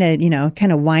bed. We're trying to,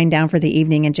 kind of wind down for the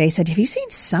evening. And Jay said, have you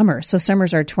seen Summer? So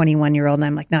Summer's our 21-year-old. And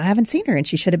I'm like, no, I haven't seen her. And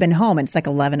she should have been home. And it's like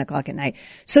 11 o'clock at night.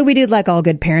 So we did like all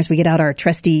good parents. We get out our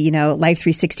trusty, Life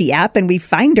 360 app, and we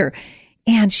find her.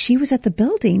 And she was at the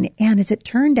building. And as it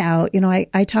turned out,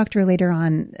 I talked to her later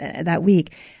on that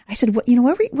week. I said, what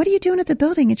are you doing at the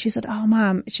building? And she said, oh,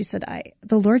 Mom, she said,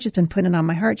 the Lord just been putting it on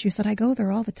my heart. She said, I go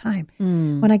there all the time.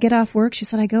 When I get off work, she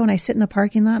said, I go and I sit in the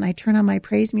parking lot and I turn on my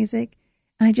praise music.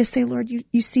 And I just say, Lord,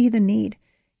 you see the need.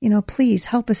 Please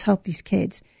help us help these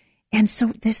kids. And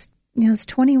so this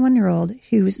 21-year-old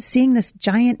who's seeing this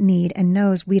giant need and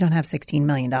knows we don't have $16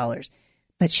 million.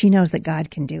 But she knows that God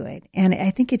can do it. And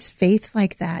I think it's faith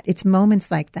like that. It's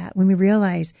moments like that when we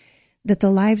realize that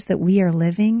the lives that we are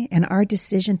living and our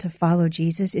decision to follow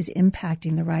Jesus is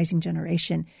impacting the rising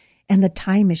generation, and the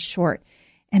time is short.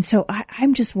 And so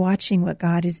I'm just watching what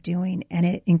God is doing, and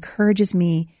it encourages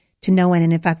me to know.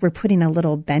 And in fact, we're putting a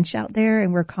little bench out there,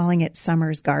 and we're calling it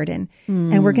Summer's Garden.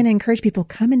 And we're going to encourage people,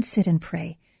 come and sit and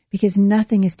pray, because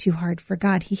nothing is too hard for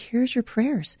God. He hears your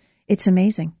prayers. It's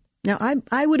amazing. Now,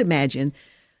 I would imagine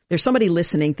there's somebody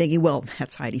listening thinking, well,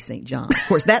 that's Heidi St. John. Of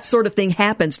course, that sort of thing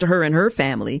happens to her and her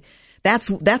family. That's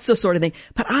the sort of thing.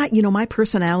 But my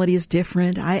personality is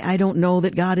different. I don't know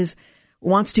that God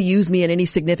wants to use me in any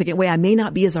significant way. I may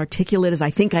not be as articulate as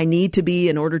I think I need to be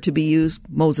in order to be used,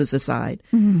 Moses aside.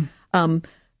 Mm-hmm.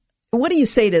 What do you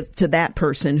say to that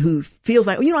person who feels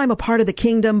like, I'm a part of the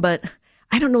kingdom, but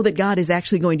I don't know that God is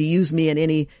actually going to use me in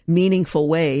any meaningful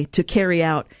way to carry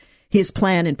out his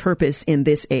plan and purpose in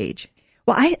this age?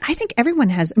 Well, I think everyone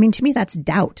has, to me, that's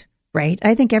doubt, right?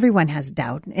 I think everyone has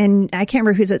doubt. And I can't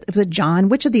remember was it John,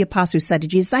 which of the apostles said to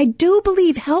Jesus, I do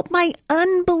believe, help my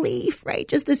unbelief, right?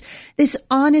 Just this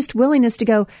honest willingness to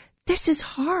go, this is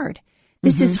hard.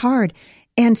 This is hard.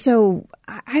 And so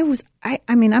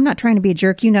I'm not trying to be a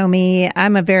jerk. You know me.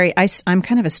 I'm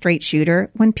kind of a straight shooter.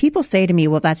 When people say to me,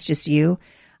 well, that's just you.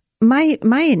 My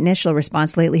initial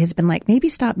response lately has been like, maybe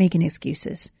stop making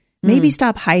excuses. Maybe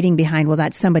stop hiding behind, well,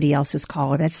 that's somebody else's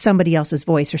call, or that's somebody else's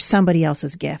voice, or somebody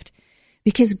else's gift.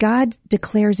 Because God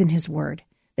declares in his word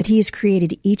that he has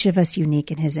created each of us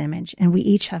unique in his image, and we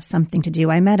each have something to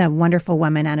do. I met a wonderful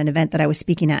woman at an event that I was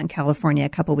speaking at in California a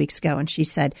couple of weeks ago, and she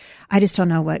said, I just don't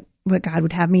know what God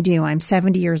would have me do. I'm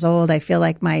 70 years old. I feel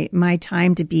like my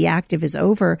time to be active is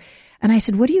over. And I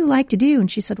said, what do you like to do?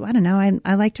 And she said, well, I don't know.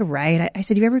 I like to write. I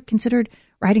said, have you ever considered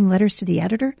writing letters to the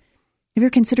editor? Have you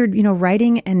ever considered,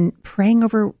 writing and praying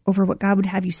over what God would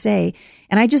have you say?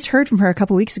 And I just heard from her a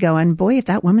couple of weeks ago, and boy, if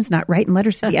that woman's not writing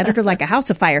letters to the editor like a house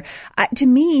of fire. To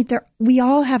me, we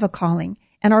all have a calling,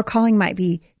 and our calling might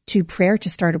be to prayer, to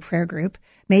start a prayer group.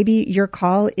 Maybe your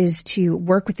call is to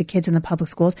work with the kids in the public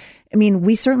schools.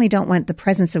 We certainly don't want the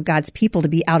presence of God's people to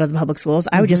be out of the public schools.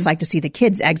 I would just like to see the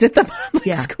kids exit the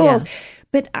public schools. Yeah.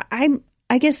 But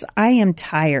I guess I am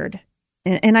tired,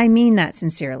 and I mean that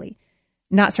sincerely.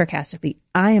 Not sarcastically,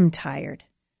 I am tired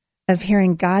of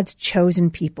hearing God's chosen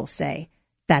people say,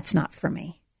 that's not for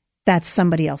me. That's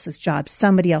somebody else's job,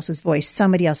 somebody else's voice,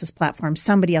 somebody else's platform,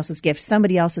 somebody else's gift,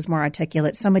 somebody else is more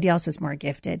articulate, somebody else is more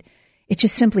gifted. It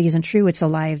just simply isn't true. It's a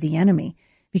lie of the enemy.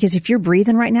 Because if you're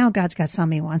breathing right now, God's got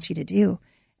something he wants you to do.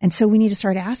 And so we need to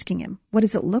start asking him, what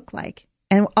does it look like?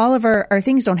 And all of our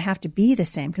things don't have to be the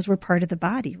same because we're part of the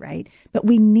body, right? But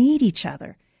we need each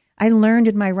other. I learned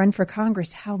in my run for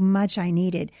Congress how much I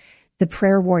needed the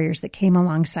prayer warriors that came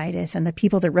alongside us, and the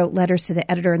people that wrote letters to the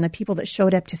editor, and the people that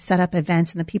showed up to set up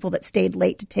events, and the people that stayed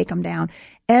late to take them down.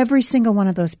 Every single one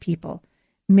of those people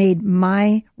made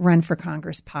my run for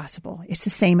Congress possible. It's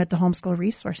the same at the Homeschool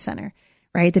Resource Center,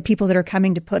 right? The people that are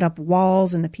coming to put up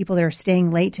walls, and the people that are staying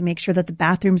late to make sure that the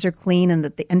bathrooms are clean and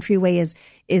that the entryway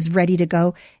is ready to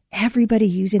go. Everybody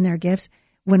using their gifts.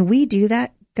 When we do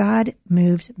that, God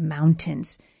moves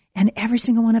mountains. And every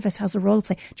single one of us has a role to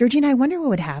play. Georgina, I wonder what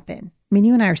would happen.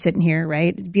 You and I are sitting here,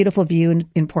 right? Beautiful view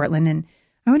in Portland. And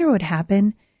I wonder what would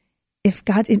happen if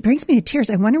it brings me to tears.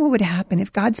 I wonder what would happen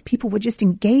if God's people would just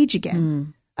engage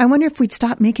again. I wonder if we'd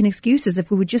stop making excuses, if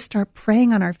we would just start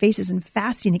praying on our faces and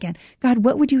fasting again. God,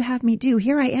 what would you have me do?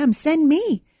 Here I am. Send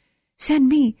me. Send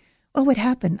me. What would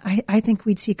happen? I think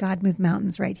we'd see God move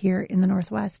mountains right here in the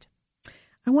Northwest.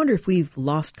 I wonder if we've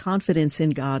lost confidence in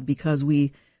God because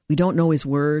we don't know his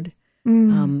word.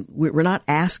 We're not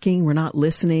asking. We're not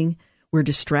listening. We're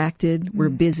distracted. We're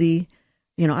busy.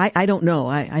 I don't know.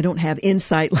 I don't have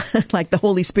insight like the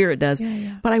Holy Spirit does.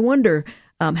 Yeah. But I wonder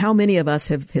how many of us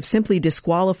have simply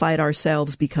disqualified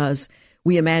ourselves because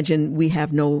we imagine we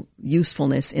have no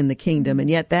usefulness in the kingdom. And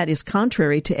yet that is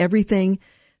contrary to everything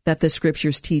that the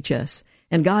scriptures teach us.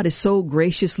 And God has so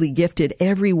graciously gifted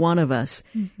every one of us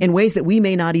in ways that we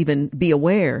may not even be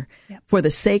aware for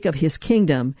the sake of his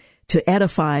kingdom to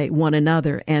edify one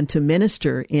another and to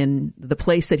minister in the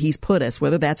place that he's put us,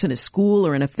 whether that's in a school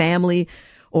or in a family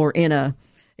or in a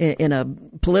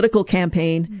political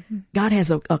campaign. God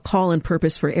has a call and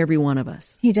purpose for every one of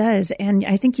us. He does. And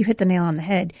I think you hit the nail on the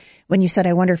head when you said,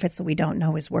 I wonder if it's that we don't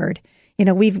know his word.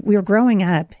 We were growing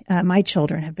up, my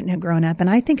children have grown up, and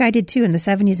I think I did too in the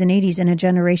 70s and 80s in a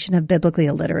generation of biblically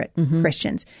illiterate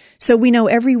Christians. So we know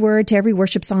every word to every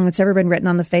worship song that's ever been written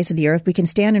on the face of the earth. We can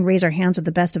stand and raise our hands with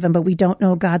the best of them, but we don't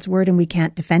know God's word and we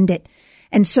can't defend it.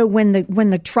 And so when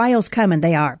the trials come, and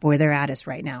they're at us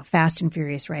right now, fast and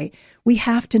furious, right? We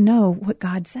have to know what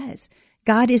God says.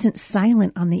 God isn't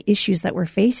silent on the issues that we're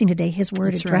facing today. His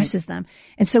word addresses them.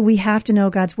 And so we have to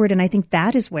know God's word. And I think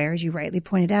that is where, as you rightly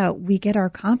pointed out, we get our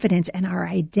confidence and our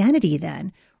identity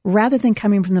then, rather than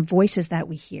coming from the voices that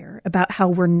we hear about how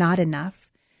we're not enough.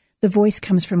 The voice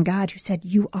comes from God who said,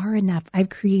 you are enough. I've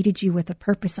created you with a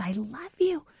purpose. I love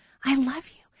you. I love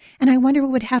you. And I wonder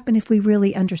what would happen if we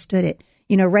really understood it,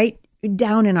 right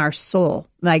down in our soul,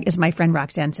 like as my friend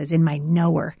Roxanne says, in my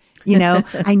knower.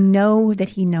 I know that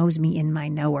he knows me in my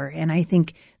knower. And I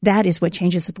think that is what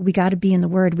changes us. We got to be in the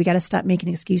word. We got to stop making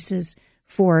excuses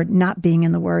for not being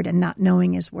in the word and not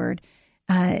knowing his word.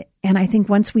 And I think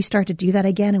once we start to do that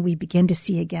again and we begin to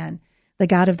see again the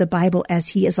God of the Bible as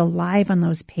he is alive on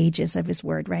those pages of his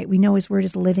word, right? We know his word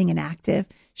is living and active,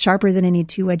 sharper than any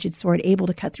two-edged sword, able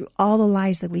to cut through all the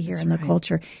lies that we hear in the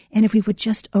culture. And if we would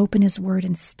just open his word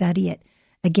and study it,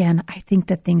 again, I think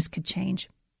that things could change.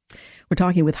 We're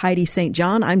talking with Heidi St.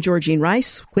 John. I'm Georgene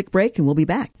Rice. Quick break and we'll be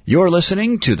back. You're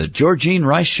listening to the Georgene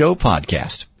Rice Show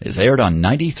podcast. It's aired on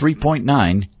 93.9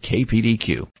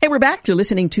 KPDQ. Hey, we're back. You're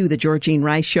listening to the Georgene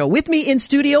Rice Show. With me in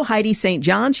studio, Heidi St.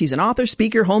 John. She's an author,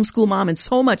 speaker, homeschool mom, and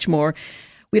so much more.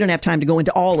 We don't have time to go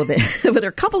into all of it, but there are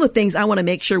a couple of things I want to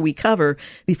make sure we cover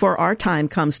before our time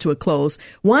comes to a close.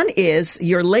 One is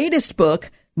your latest book,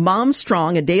 Mom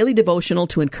Strong, a daily devotional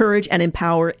to encourage and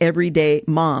empower everyday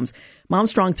moms. Mom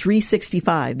Strong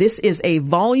 365. This is a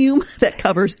volume that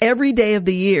covers every day of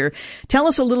the year. Tell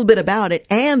us a little bit about it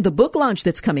and the book launch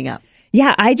that's coming up.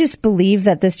 Yeah, I just believe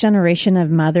that this generation of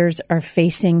mothers are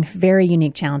facing very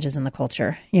unique challenges in the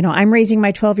culture. I'm raising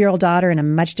my 12-year-old daughter in a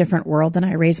much different world than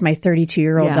I raised my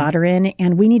 32-year-old daughter in,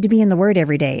 and we need to be in the Word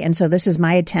every day. And so this is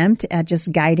my attempt at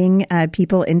just guiding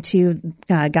people into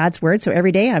God's Word. So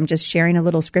every day I'm just sharing a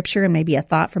little scripture and maybe a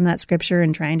thought from that scripture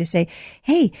and trying to say,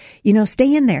 hey,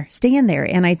 stay in there.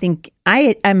 And I think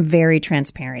I'm very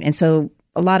transparent. And so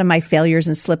a lot of my failures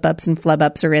and slip-ups and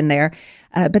flub-ups are in there.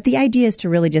 But the idea is to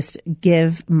really just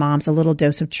give moms a little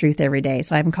dose of truth every day.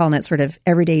 So I'm calling it sort of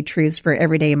everyday truths for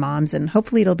everyday moms. And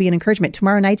hopefully it'll be an encouragement.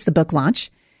 Tomorrow night's the book launch.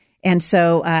 And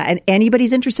so and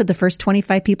anybody's interested, the first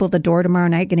 25 people at the door tomorrow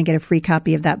night going to get a free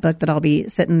copy of that book that I'll be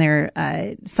sitting there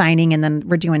signing. And then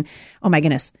we're doing, oh my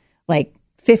goodness, like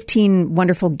 15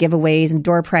 wonderful giveaways and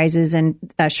door prizes and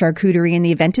charcuterie. And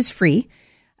the event is free.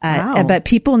 Wow. But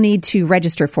people need to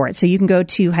register for it. So you can go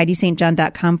to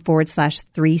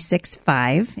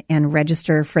HeidiSt.John.com/365 and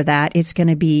register for that. It's going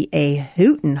to be a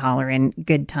hoot and hollering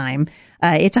good time.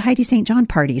 It's a Heidi St. John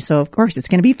party. So, of course, it's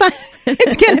going to be fun.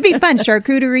 It's going to be fun.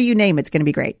 Charcuterie, you name it. It's going to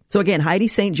be great. So, again,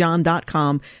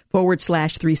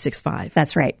 HeidiSt.John.com/365.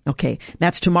 That's right. Okay.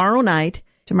 That's tomorrow night.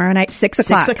 Tomorrow night, 6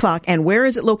 o'clock. 6 o'clock. And where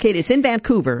is it located? It's in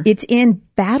Vancouver. It's in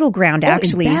Battleground,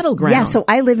 actually. In Battleground. Yeah, so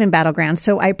I live in Battleground.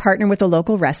 So I partner with a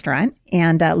local restaurant.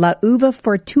 And La Uva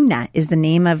Fortuna is the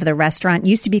name of the restaurant. It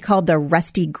used to be called the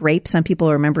Rusty Grape. Some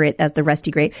people remember it as the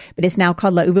Rusty Grape. But it's now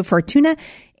called La Uva Fortuna.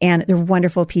 And they're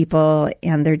wonderful people.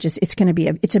 And they're just, it's on a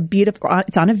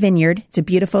vineyard. It's a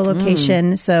beautiful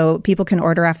location. So people can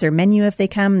order off their menu if they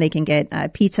come. They can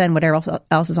get pizza and whatever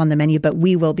else is on the menu. But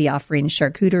we will be offering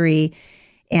charcuterie.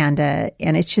 And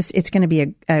it's going to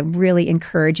be a really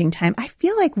encouraging time. I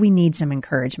feel like we need some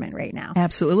encouragement right now.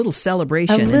 Absolutely. A little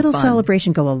celebration. A little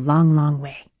celebration go a long, long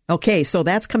way. Okay, so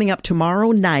that's coming up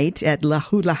tomorrow night at La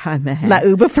Uva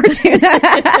Fortuna.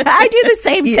 I do the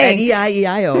same thing.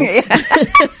 E-I-E-I-O.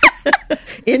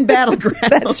 In Battleground.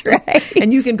 That's right.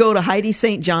 And you can go to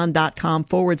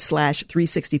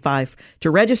HeidiSt.John.com/365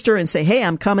 to register and say, hey,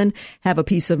 I'm coming. Have a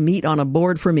piece of meat on a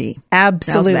board for me.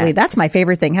 Absolutely. That's my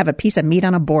favorite thing. Have a piece of meat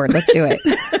on a board. Let's do it.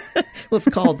 Well, it's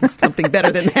called something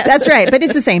better than that. That's right. But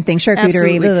it's the same thing.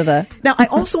 Charcuterie. Blah, blah, blah. Now, I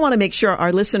also want to make sure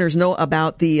our listeners know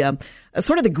about the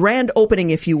sort of the grand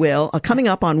opening, if you will, coming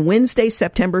up on Wednesday,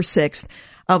 September 6th.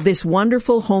 Of this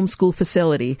wonderful homeschool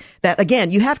facility that,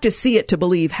 again, you have to see it to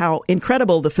believe how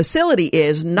incredible the facility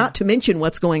is, not to mention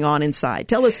what's going on inside.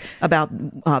 Tell us about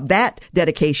that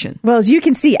dedication. Well, as you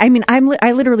can see, I mean,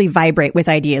 I literally vibrate with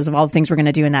ideas of all the things we're going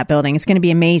to do in that building. It's going to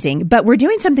be amazing. But we're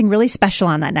doing something really special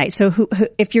on that night. So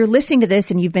if you're listening to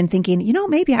this and you've been thinking,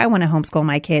 maybe I want to homeschool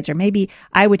my kids or maybe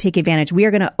I would take advantage, we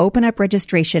are going to open up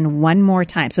registration one more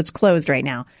time. So it's closed right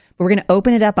now. We're going to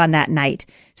open it up on that night.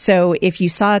 So if you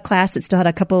saw a class that still had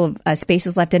a couple of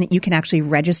spaces left in it, you can actually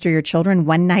register your children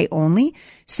one night only.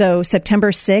 So September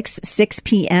 6th, 6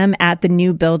 p.m. at the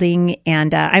new building.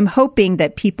 And I'm hoping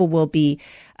that people will be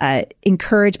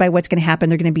encouraged by what's going to happen.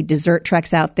 There are going to be dessert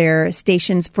trucks out there,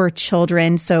 stations for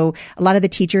children. So a lot of the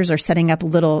teachers are setting up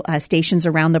little stations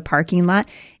around the parking lot.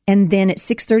 And then at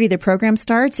 6:30, the program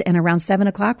starts. And around 7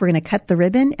 o'clock, we're going to cut the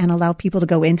ribbon and allow people to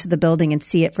go into the building and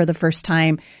see it for the first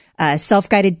time.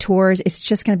 Self-guided tours. It's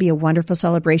just going to be a wonderful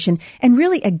celebration and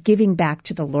really a giving back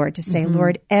to the Lord to say,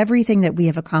 Lord, everything that we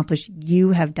have accomplished,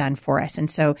 you have done for us. And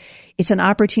so it's an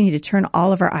opportunity to turn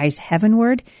all of our eyes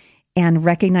heavenward and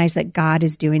recognize that God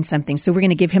is doing something. So we're going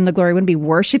to give him the glory. We're going to be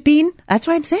worshiping. That's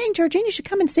why I'm saying, Georgene, you should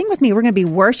come and sing with me. We're going to be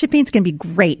worshiping. It's going to be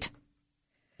great.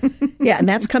 Yeah, and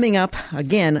that's coming up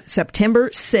again,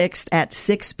 September 6th at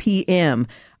 6 p.m.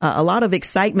 A lot of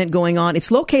excitement going on.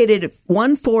 It's located at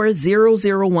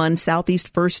 14001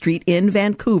 Southeast 1st Street in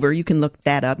Vancouver. You can look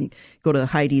that up. Go to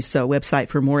Heidi's website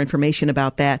for more information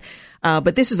about that.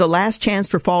 But this is a last chance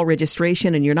for fall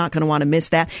registration, and you're not going to want to miss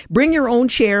that. Bring your own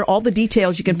chair. All the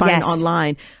details you can find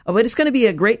online. But it's going to be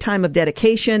a great time of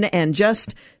dedication and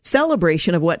just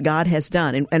celebration of what God has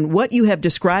done. And what you have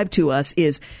described to us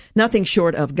is nothing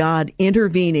short of God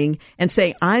intervening and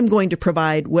saying, I'm going to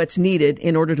provide what's needed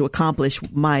in order to accomplish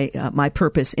my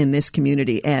purpose in this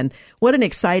community. And what an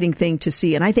exciting thing to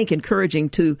see. And I think encouraging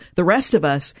to the rest of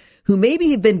us who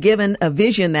maybe have been given a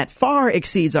vision that far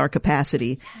exceeds our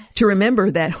capacity to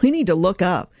remember that we need to look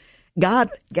up. God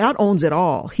owns it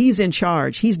all. He's in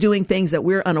charge. He's doing things that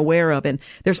we're unaware of. And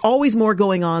there's always more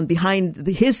going on behind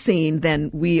his scene than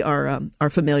we are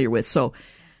familiar with. So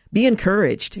be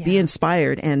encouraged, be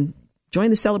inspired, and join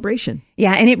the celebration.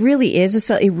 Yeah, and it really is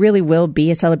it really will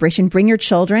be a celebration. Bring your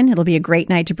children. It'll be a great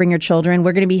night to bring your children.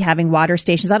 We're going to be having water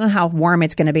stations. I don't know how warm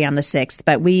it's going to be on the 6th,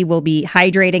 but we will be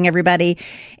hydrating everybody.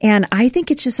 And I think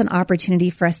it's just an opportunity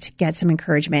for us to get some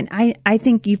encouragement. I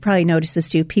think you've probably noticed this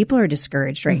too. People are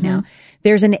discouraged right now.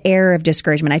 There's an air of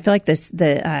discouragement. I feel like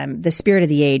the spirit of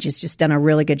the age has just done a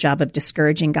really good job of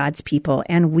discouraging God's people.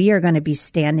 And we are going to be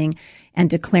standing and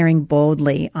declaring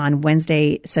boldly on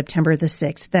Wednesday, September the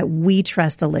 6th, that we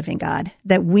trust the living God,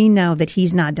 that we know that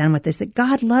he's not done with this, that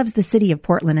God loves the city of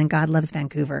Portland and God loves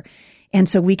Vancouver. And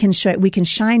so we can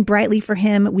shine brightly for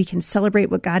him. We can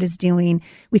celebrate what God is doing.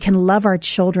 We can love our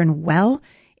children well.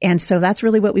 And so that's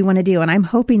really what we want to do. And I'm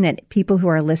hoping that people who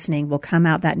are listening will come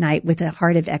out that night with a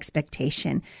heart of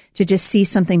expectation to just see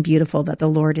something beautiful that the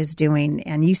Lord is doing.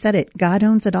 And you said it, God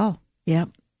owns it all. Yeah,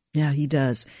 he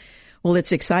does. Well,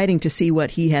 it's exciting to see what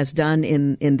he has done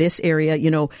in this area. You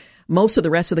know, most of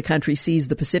the rest of the country sees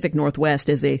the Pacific Northwest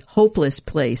as a hopeless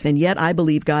place. And yet I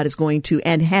believe God is going to,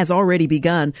 and has already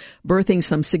begun, birthing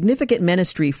some significant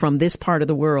ministry from this part of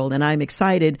the world. And I'm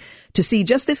excited to see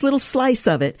just this little slice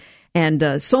of it.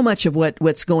 And so much of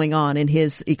what's going on in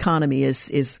his economy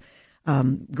is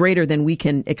greater than we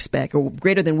can expect, or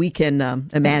greater than we can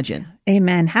imagine.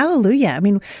 Amen. Hallelujah. I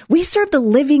mean, we serve the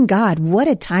living God. What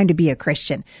a time to be a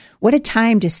Christian. What a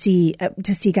time to see God,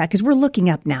 because we're looking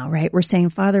up now, right? We're saying,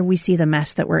 Father, we see the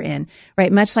mess that we're in,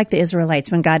 right? Much like the Israelites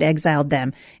when God exiled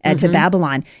them to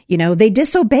Babylon. You know, they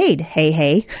disobeyed.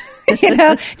 Hey. You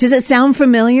know, does it sound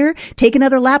familiar? Take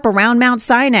another lap around Mount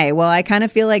Sinai. Well, I kind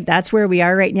of feel like that's where we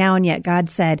are right now. And yet God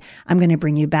said, I'm going to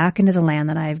bring you back into the land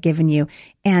that I have given you.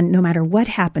 And no matter what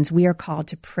happens, we are called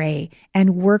to pray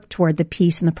and work toward the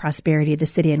peace and the prosperity of the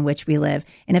city in which we live.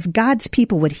 And if God's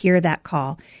people would hear that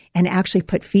call and actually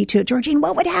put feet to it, Georgene,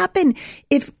 what would happen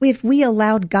if we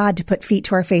allowed God to put feet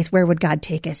to our faith? Where would God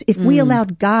take us? If we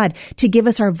allowed God to give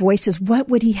us our voices, what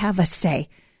would he have us say?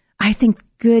 I think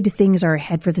good things are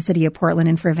ahead for the city of Portland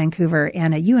and for Vancouver.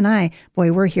 And you and I,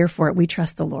 boy, we're here for it. We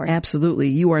trust the Lord. Absolutely.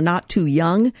 You are not too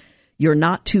young. You're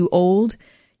not too old.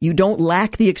 You don't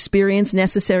lack the experience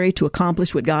necessary to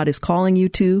accomplish what God is calling you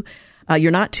to.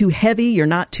 You're not too heavy. You're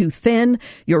not too thin.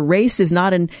 Your race is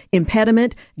not an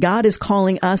impediment. God is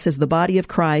calling us as the body of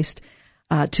Christ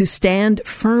to stand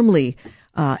firmly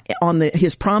on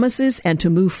his promises and to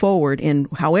move forward in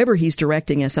however he's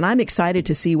directing us. And I'm excited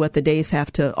to see what the days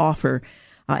have to offer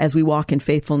as we walk in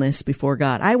faithfulness before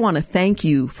God. I want to thank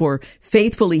you for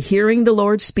faithfully hearing the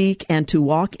Lord speak and to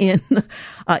walk in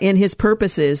his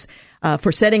purposes,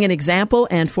 for setting an example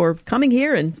and for coming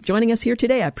here and joining us here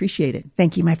today. I appreciate it.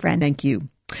 Thank you, my friend. Thank you.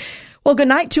 Well, good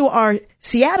night to our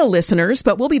Seattle listeners,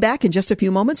 but we'll be back in just a few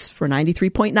moments for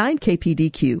 93.9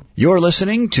 KPDQ. You're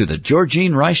listening to the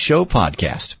Georgene Rice Show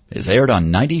podcast. It's aired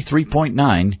on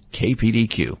 93.9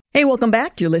 KPDQ. Hey, welcome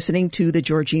back. You're listening to the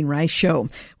Georgene Rice Show.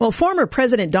 Well, former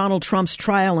President Donald Trump's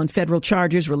trial on federal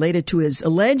charges related to his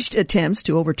alleged attempts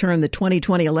to overturn the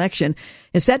 2020 election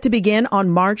is set to begin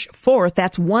on March 4th.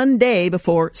 That's one day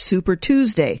before Super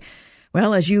Tuesday.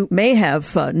 Well, as you may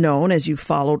have known, as you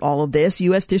followed all of this,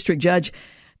 U.S. District Judge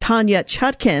Tanya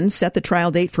Chutkan set the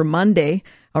trial date for Monday,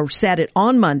 or set it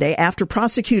on Monday, after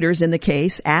prosecutors in the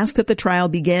case asked that the trial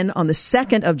begin on the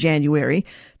 2nd of January.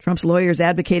 Trump's lawyers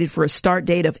advocated for a start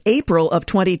date of April of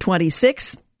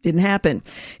 2026. Didn't happen.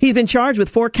 He's been charged with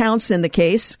 4 counts in the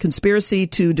case: conspiracy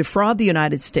to defraud the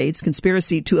United States,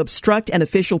 conspiracy to obstruct an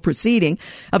official proceeding,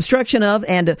 obstruction of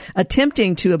and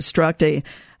attempting to obstruct an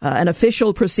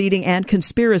official proceeding, and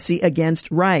conspiracy against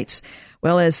rights.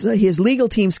 Well, as his legal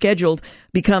team scheduled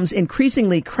becomes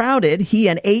increasingly crowded, he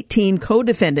and 18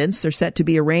 co-defendants are set to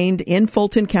be arraigned in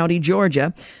Fulton County,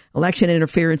 Georgia, election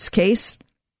interference case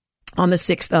on the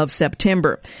 6th of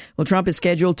September. Well, Trump is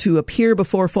scheduled to appear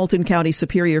before Fulton County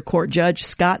Superior Court Judge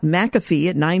Scott McAfee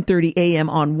at 9:30 a.m.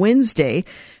 on Wednesday.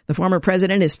 The former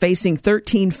president is facing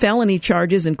 13 felony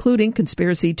charges, including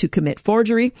conspiracy to commit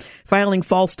forgery, filing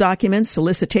false documents,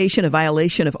 solicitation, a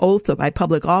violation of oath by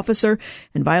public officer,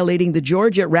 and violating the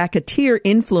Georgia Racketeer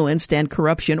Influenced and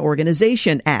Corruption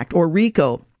Organization Act, or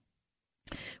RICO.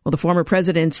 Well, the former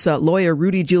president's lawyer,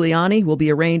 Rudy Giuliani, will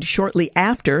be arraigned shortly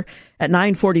after at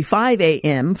 9:45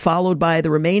 a.m., followed by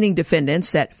the remaining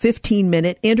defendants at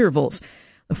 15-minute intervals.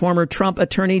 The former Trump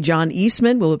attorney, John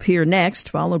Eastman, will appear next,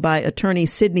 followed by attorney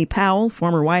Sidney Powell,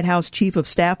 former White House Chief of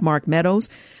Staff Mark Meadows,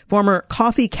 former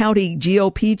Coffee County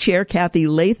GOP Chair Kathy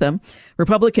Latham,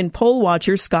 Republican poll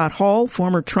watcher Scott Hall,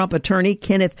 former Trump attorney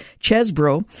Kenneth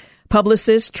Chesbrough,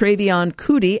 publicist Travion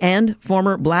Cootie, and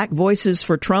former Black Voices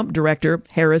for Trump director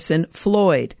Harrison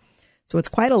Floyd. So it's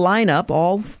quite a lineup,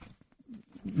 all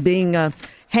being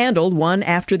handled one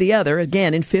after the other,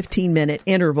 again in 15-minute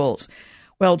intervals.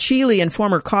 Well, Chile and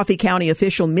former Coffee County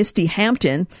official Misty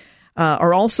Hampton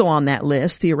are also on that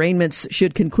list. The arraignments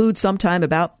should conclude sometime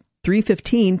about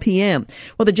 3:15 p.m.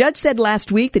 Well, the judge said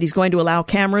last week that he's going to allow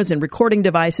cameras and recording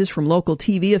devices from local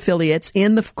TV affiliates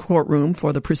in the courtroom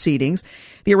for the proceedings.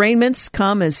 The arraignments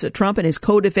come as Trump and his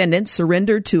co-defendants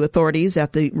surrendered to authorities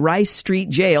at the Rice Street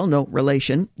Jail, no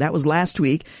relation, that was last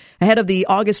week, ahead of the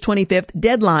August 25th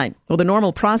deadline. Well, the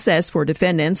normal process for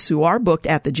defendants who are booked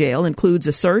at the jail includes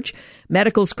a search,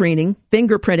 medical screening,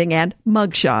 fingerprinting, and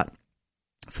mugshot.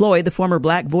 Floyd, the former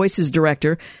Black Voices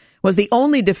director, was the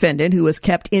only defendant who was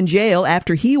kept in jail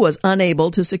after he was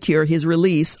unable to secure his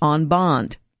release on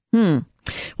bond.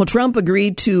 Well, Trump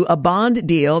agreed to a bond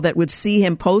deal that would see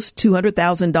him post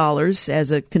 $200,000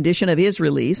 as a condition of his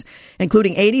release,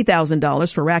 including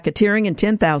 $80,000 for racketeering and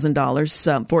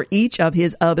 $10,000 for each of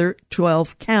his other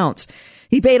 12 counts.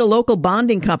 He paid a local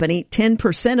bonding company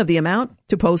 10% of the amount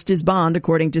to post his bond,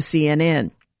 according to CNN.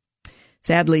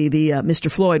 Sadly, the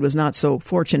Mr. Floyd was not so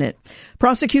fortunate.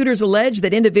 Prosecutors allege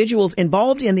that individuals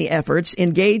involved in the efforts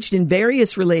engaged in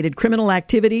various related criminal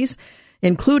activities,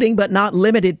 including but not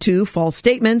limited to false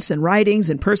statements and writings,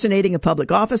 impersonating a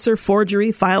public officer,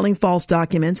 forgery, filing false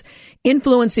documents,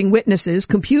 influencing witnesses,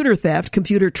 computer theft,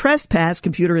 computer trespass,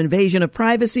 computer invasion of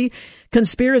privacy,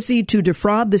 conspiracy to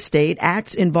defraud the state,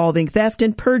 acts involving theft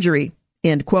and perjury,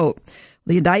 end quote.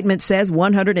 The indictment says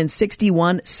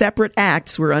 161 separate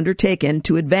acts were undertaken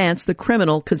to advance the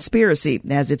criminal conspiracy,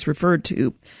 as it's referred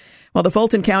to. Well, the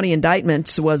Fulton County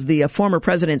indictment was the former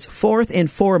president's fourth in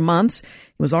 4 months. He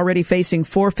was already facing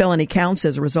 4 felony counts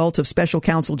as a result of special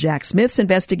counsel Jack Smith's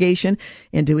investigation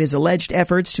into his alleged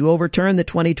efforts to overturn the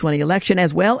 2020 election,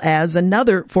 as well as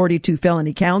another 42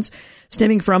 felony counts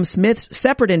stemming from Smith's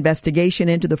separate investigation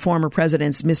into the former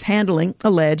president's mishandling,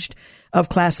 alleged, of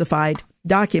classified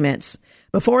documents.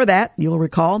 Before that, you'll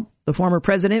recall, the former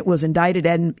president was indicted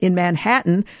in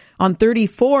Manhattan on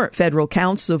 34 federal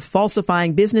counts of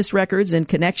falsifying business records in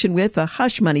connection with a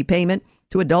hush money payment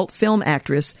to adult film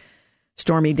actress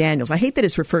Stormy Daniels. I hate that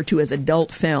it's referred to as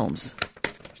adult films.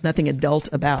 There's nothing adult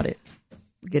about it.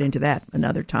 We'll get into that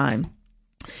another time.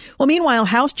 Well, meanwhile,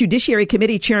 House Judiciary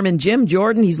Committee Chairman Jim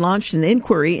Jordan, he's launched an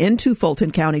inquiry into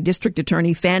Fulton County District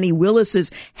Attorney Fani Willis's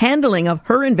handling of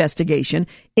her investigation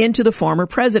into the former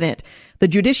president. The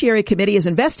Judiciary Committee is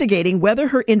investigating whether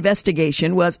her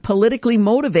investigation was politically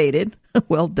motivated,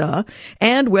 well, duh,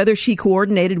 and whether she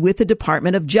coordinated with the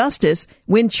Department of Justice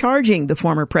when charging the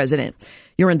former president.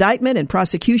 Your indictment and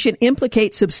prosecution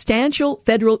implicate substantial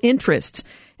federal interests,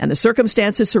 and the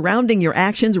circumstances surrounding your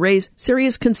actions raise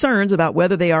serious concerns about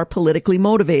whether they are politically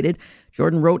motivated,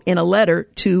 Jordan wrote in a letter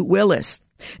to Willis.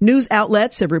 News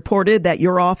outlets have reported that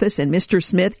your office and Mr.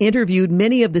 Smith interviewed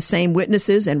many of the same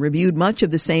witnesses and reviewed much of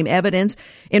the same evidence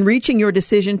in reaching your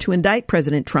decision to indict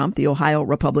President Trump, the Ohio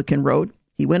Republican wrote.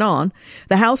 He went on,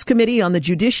 the House Committee on the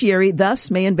Judiciary thus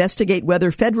may investigate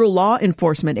whether federal law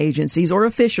enforcement agencies or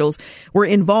officials were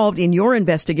involved in your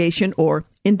investigation or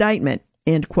indictment.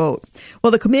 End quote.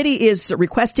 Well, the committee is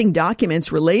requesting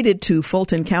documents related to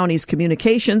Fulton County's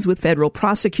communications with federal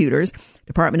prosecutors to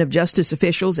Department of Justice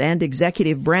officials, and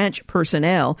executive branch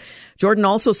personnel. Jordan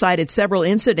also cited several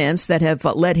incidents that have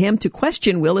led him to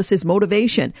question Willis's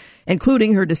motivation,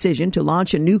 including her decision to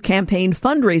launch a new campaign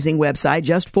fundraising website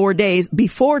just 4 days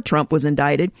before Trump was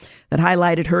indicted that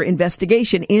highlighted her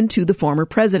investigation into the former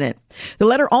president. The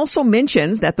letter also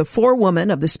mentions that the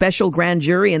forewoman of the special grand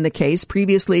jury in the case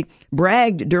previously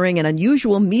bragged during an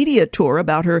unusual media tour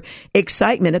about her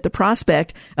excitement at the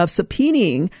prospect of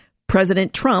subpoenaing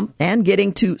President Trump and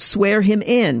getting to swear him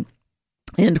in,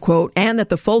 end quote, and that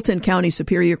the Fulton County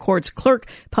Superior Court's clerk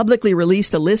publicly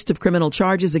released a list of criminal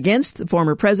charges against the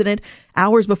former president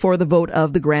hours before the vote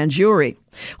of the grand jury.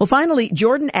 Well, finally,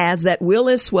 Jordan adds that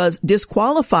Willis was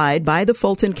disqualified by the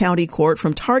Fulton County Court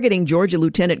from targeting Georgia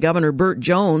Lieutenant Governor Burt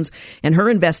Jones in her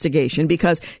investigation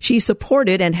because she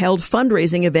supported and held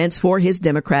fundraising events for his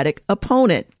Democratic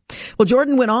opponent. Well,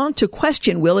 Jordan went on to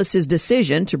question Willis's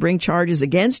decision to bring charges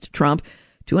against Trump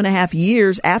 2.5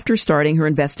 years after starting her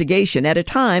investigation, at a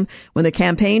time when the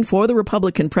campaign for the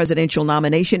Republican presidential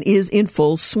nomination is in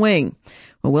full swing.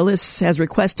 Well, Willis has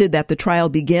requested that the trial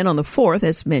begin on the 4th,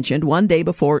 as mentioned, 1 day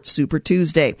before Super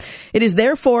Tuesday. It is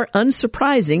therefore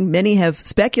unsurprising many have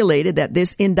speculated that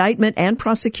this indictment and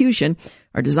prosecution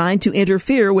are designed to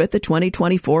interfere with the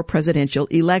 2024 presidential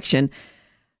election,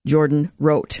 Jordan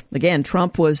wrote. Again,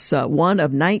 Trump was one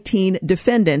of 19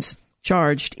 defendants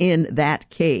charged in that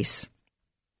case.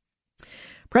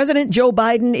 President Joe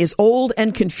Biden is old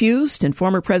and confused, and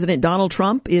former President Donald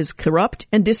Trump is corrupt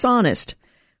and dishonest.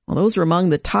 Well, those are among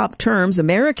the top terms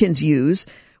Americans use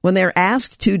when they're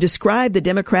asked to describe the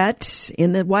Democrat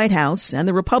in the White House and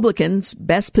the Republicans'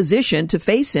 best position to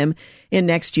face him in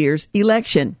next year's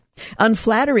election.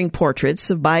 Unflattering portraits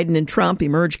of Biden and Trump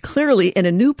emerge clearly in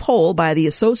a new poll by the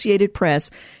Associated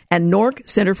Press and NORC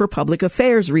Center for Public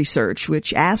Affairs Research,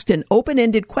 which asked an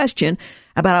open-ended question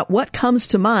about what comes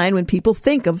to mind when people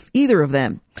think of either of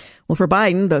them. Well, for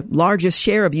Biden, the largest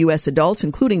share of U.S. adults,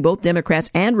 including both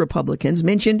Democrats and Republicans,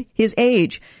 mentioned his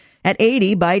age. At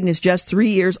 80, Biden is just 3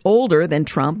 years older than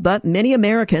Trump, but many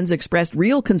Americans expressed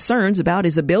real concerns about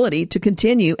his ability to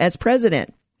continue as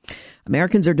president.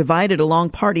 Americans are divided along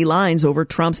party lines over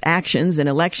Trump's actions in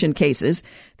election cases,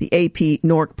 the AP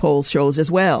NORC poll shows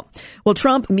as well. Well,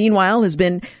 Trump, meanwhile, has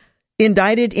been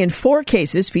indicted in 4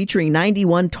 cases featuring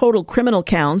 91 total criminal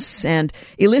counts and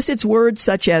elicits words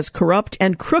such as corrupt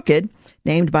and crooked,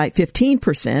 named by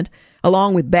 15%,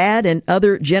 along with bad and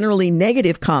other generally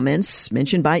negative comments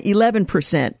mentioned by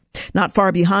 11%. Not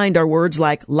far behind are words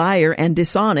like liar and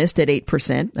dishonest at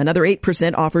 8%. Another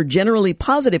 8% offered generally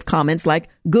positive comments like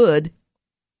good.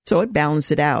 So it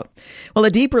balanced it out. Well,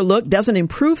 a deeper look doesn't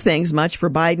improve things much for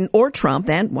Biden or Trump.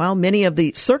 And while many of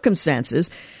the circumstances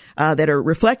that are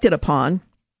reflected upon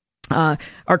are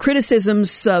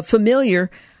criticisms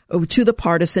familiar to the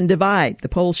partisan divide. The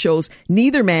poll shows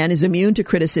neither man is immune to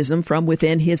criticism from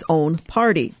within his own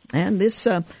party. And this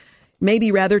may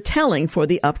be rather telling for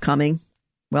the upcoming,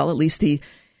 well, at least the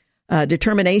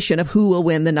determination of who will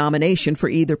win the nomination for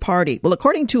either party. Well,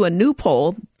 according to a new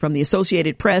poll from the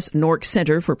Associated Press NORC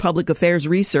Center for Public Affairs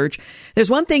Research, there's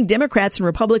one thing Democrats and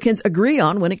Republicans agree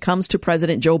on when it comes to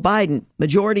President Joe Biden.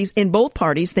 Majorities in both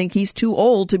parties think he's too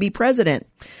old to be president.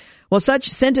 Well, such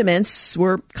sentiments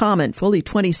were common. Fully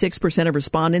 26% of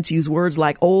respondents use words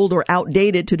like old or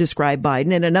outdated to describe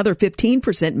Biden, and another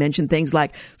 15% mention things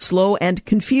like slow and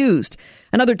confused.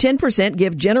 Another 10%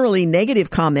 give generally negative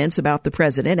comments about the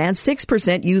president, and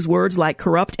 6% use words like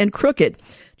corrupt and crooked.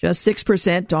 Just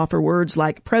 6% offer words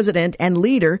like president and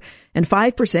leader, and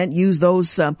 5% use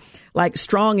those like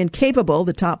strong and capable,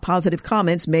 the top positive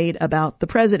comments made about the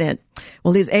president.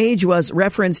 Well, his age was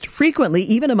referenced frequently,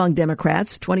 even among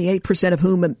Democrats, 28% of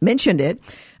whom mentioned it,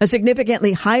 a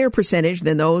significantly higher percentage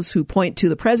than those who point to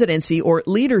the presidency or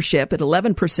leadership at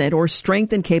 11%, or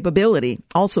strength and capability,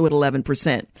 also at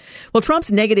 11%. Well,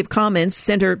 Trump's negative comments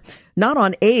center not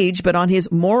on age, but on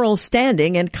his moral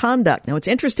standing and conduct. Now, it's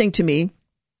interesting to me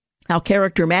how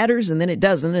character matters, and then it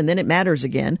doesn't, and then it matters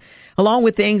again, along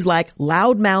with things like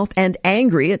loudmouth and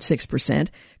angry at 6%,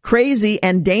 crazy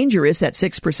and dangerous at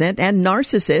 6%, and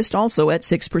narcissist also at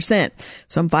 6%.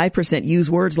 Some 5%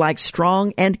 use words like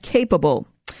strong and capable.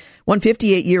 One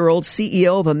 58-year-old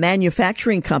CEO of a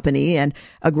manufacturing company in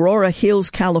Aurora Hills,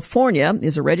 California,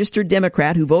 is a registered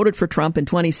Democrat who voted for Trump in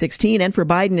 2016 and for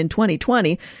Biden in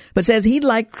 2020, but says he'd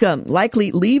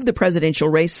likely leave the presidential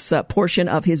race portion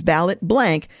of his ballot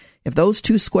blank if those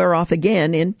two square off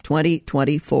again in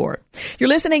 2024. You're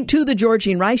listening to The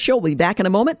Georgene Rice Show. We'll be back in a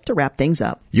moment to wrap things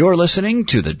up. You're listening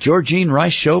to The Georgene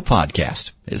Rice Show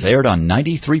podcast. It's aired on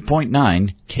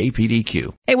 93.9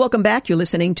 KPDQ. Hey, welcome back. You're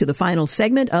listening to the final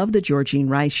segment of The Georgene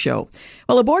Rice Show.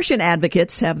 Well, abortion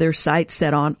advocates have their sights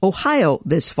set on Ohio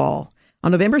this fall.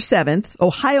 On November 7th,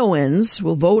 Ohioans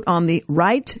will vote on the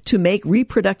right to make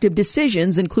reproductive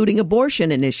decisions, including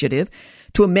abortion initiative,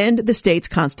 to amend the state's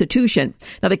constitution.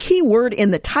 Now, the key word in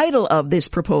the title of this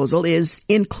proposal is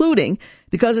including,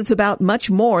 because it's about much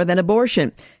more than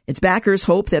abortion. Its backers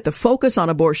hope that the focus on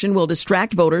abortion will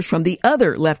distract voters from the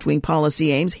other left-wing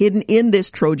policy aims hidden in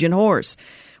this Trojan horse.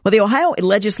 Well, the Ohio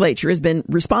legislature has been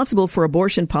responsible for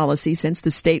abortion policy since the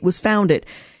state was founded.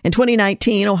 In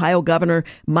 2019, Ohio Governor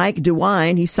Mike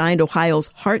DeWine, he signed Ohio's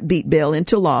heartbeat bill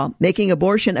into law, making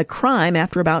abortion a crime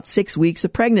after about 6 weeks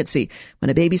of pregnancy, when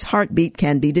a baby's heartbeat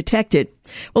can be detected.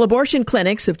 Well, abortion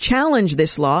clinics have challenged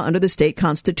this law under the state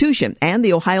constitution, and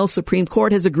the Ohio Supreme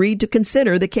Court has agreed to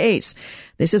consider the case.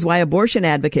 This is why abortion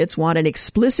advocates want an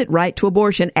explicit right to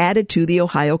abortion added to the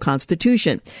Ohio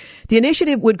Constitution. The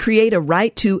initiative would create a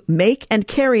right to make and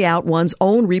carry out one's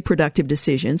own reproductive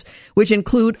decisions, which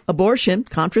include abortion,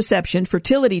 contraception,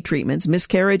 fertility treatments,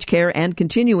 miscarriage care, and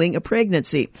continuing a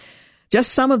pregnancy.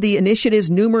 Just some of the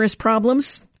initiative's numerous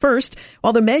problems. First,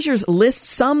 while the measures list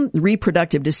some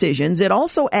reproductive decisions, it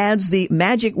also adds the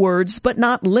magic words, but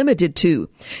not limited to.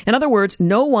 In other words,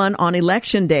 no one on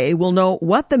election day will know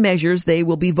what the measures they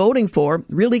will be voting for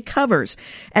really covers,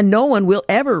 and no one will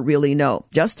ever really know.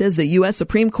 Just as the U.S.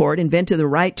 Supreme Court invented the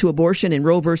right to abortion in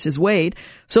Roe v. Wade,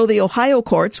 so the Ohio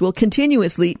courts will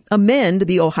continuously amend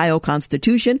the Ohio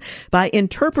Constitution by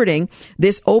interpreting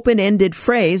this open-ended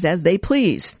phrase as they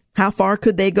please. How far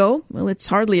could they go? Well, it's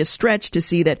hardly a stretch to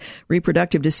see that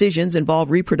reproductive decisions involve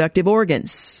reproductive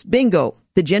organs. Bingo!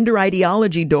 The gender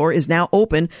ideology door is now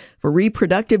open for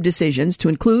reproductive decisions to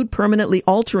include permanently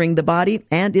altering the body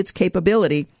and its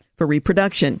capability for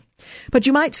reproduction. But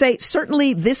you might say,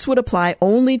 certainly this would apply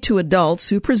only to adults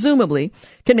who presumably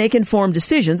can make informed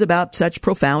decisions about such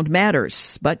profound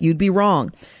matters. But you'd be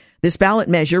wrong. This ballot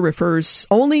measure refers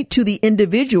only to the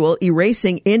individual,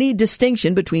 erasing any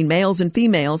distinction between males and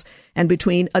females and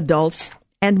between adults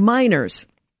and minors.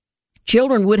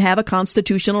 Children would have a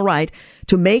constitutional right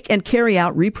to make and carry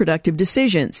out reproductive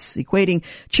decisions. Equating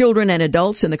children and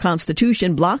adults in the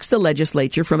Constitution blocks the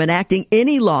legislature from enacting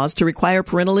any laws to require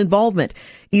parental involvement,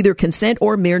 either consent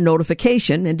or mere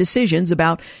notification, and decisions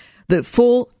about the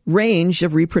full range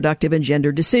of reproductive and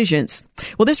gender decisions.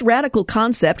 Well, this radical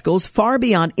concept goes far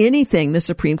beyond anything the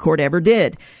Supreme Court ever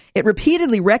did. It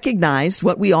repeatedly recognized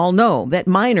what we all know, that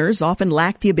minors often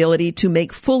lack the ability to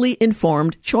make fully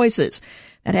informed choices.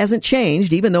 That hasn't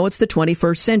changed, even though it's the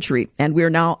 21st century, and we're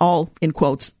now all, in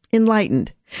quotes,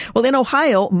 enlightened. Well, in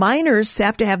Ohio, minors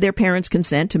have to have their parents'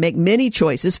 consent to make many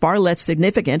choices far less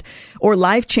significant or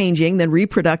life-changing than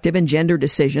reproductive and gender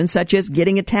decisions, such as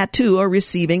getting a tattoo or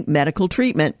receiving medical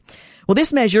treatment. Well,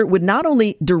 this measure would not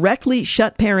only directly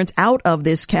shut parents out of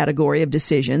this category of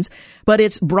decisions, but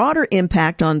its broader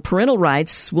impact on parental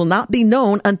rights will not be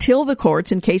known until the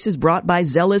courts, in cases brought by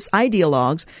zealous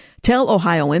ideologues, tell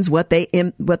Ohioans what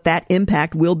that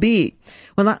impact will be.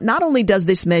 Well, not only does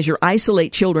this measure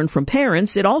isolate children from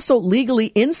parents, it also legally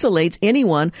insulates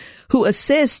anyone who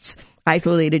assists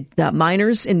isolated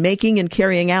minors in making and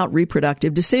carrying out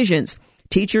reproductive decisions.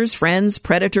 Teachers, friends,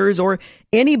 predators, or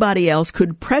anybody else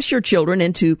could pressure children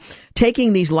into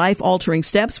taking these life-altering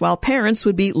steps, while parents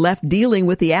would be left dealing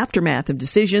with the aftermath of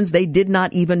decisions they did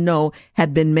not even know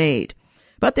had been made.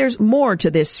 But there's more to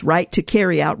this right to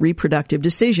carry out reproductive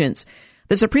decisions.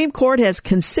 The Supreme Court has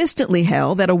consistently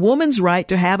held that a woman's right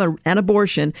to have an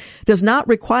abortion does not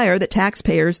require that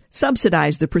taxpayers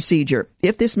subsidize the procedure.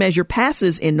 If this measure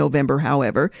passes in November,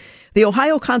 however, the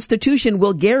Ohio Constitution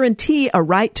will guarantee a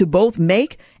right to both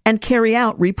make and carry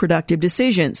out reproductive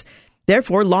decisions.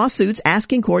 Therefore, lawsuits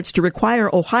asking courts to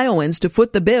require Ohioans to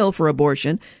foot the bill for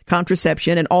abortion,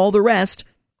 contraception, and all the rest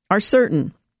are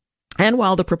certain. And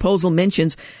while the proposal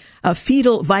mentions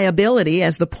fetal viability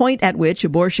as the point at which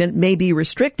abortion may be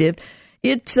restricted,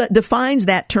 it defines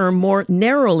that term more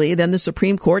narrowly than the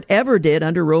Supreme Court ever did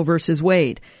under Roe v.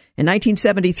 Wade. In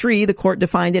 1973, the court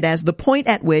defined it as the point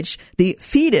at which the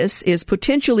fetus is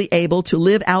potentially able to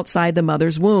live outside the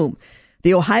mother's womb.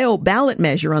 The Ohio ballot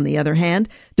measure, on the other hand,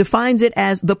 defines it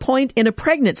as the point in a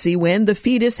pregnancy when the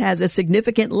fetus has a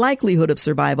significant likelihood of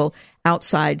survival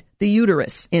outside the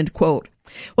uterus, end quote.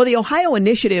 Well, the Ohio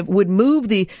initiative would move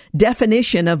the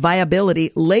definition of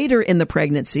viability later in the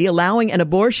pregnancy, allowing an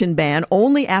abortion ban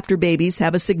only after babies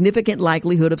have a significant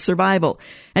likelihood of survival.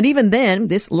 And even then,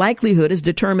 this likelihood is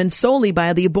determined solely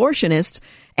by the abortionist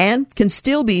and can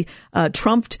still be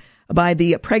trumped by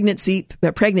the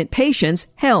pregnant patient's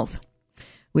health,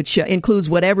 which includes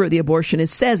whatever the abortionist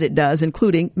says it does,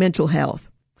 including mental health.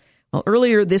 Well,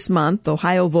 earlier this month,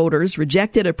 Ohio voters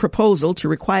rejected a proposal to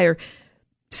require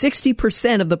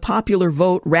 60% of the popular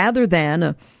vote rather than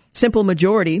a simple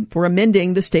majority for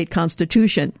amending the state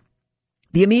constitution.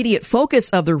 The immediate focus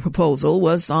of the proposal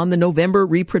was on the November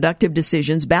reproductive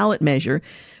decisions ballot measure,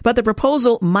 but the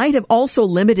proposal might have also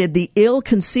limited the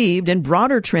ill-conceived and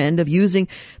broader trend of using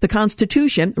the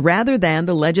Constitution rather than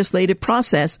the legislative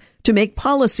process to make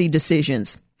policy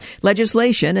decisions.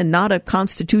 Legislation, and not a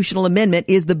constitutional amendment,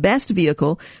 is the best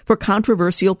vehicle for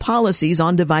controversial policies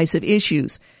on divisive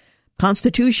issues.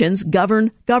 Constitutions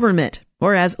govern government,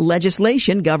 whereas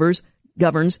legislation governs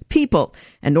people,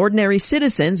 and ordinary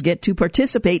citizens get to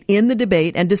participate in the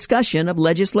debate and discussion of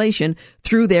legislation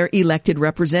through their elected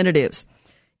representatives.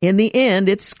 In the end,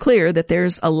 it's clear that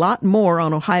there's a lot more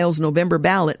on Ohio's November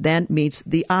ballot than meets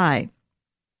the eye.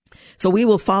 So we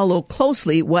will follow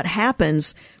closely what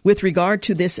happens with regard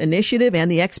to this initiative, and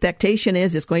the expectation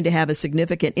is it's going to have a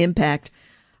significant impact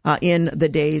in the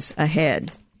days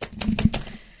ahead.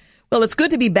 Well, it's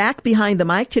good to be back behind the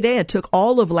mic today. I took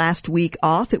all of last week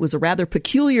off. It was a rather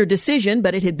peculiar decision,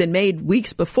 but it had been made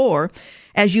weeks before.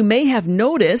 As you may have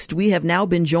noticed, we have now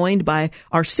been joined by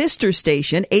our sister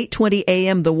station, 820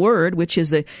 AM The Word, which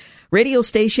is a radio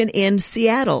station in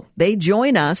Seattle. They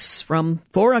join us from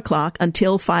 4 o'clock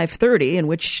until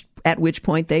 5:30, at which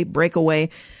point they break away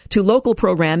to local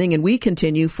programming, and we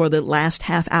continue for the last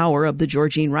half hour of the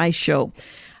Georgene Rice Show.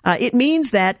 It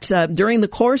means that during the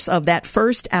course of that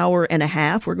first hour and a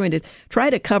half, we're going to try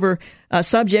to cover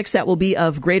subjects that will be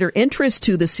of greater interest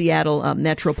to the Seattle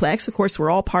Metroplex. Of course, we're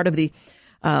all part of the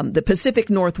Pacific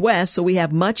Northwest, so we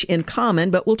have much in common,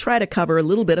 but we'll try to cover a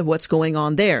little bit of what's going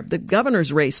on there. The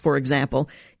governor's race, for example,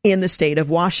 in the state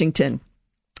of Washington.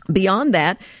 Beyond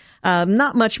that,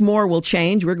 not much more will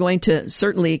change. We're going to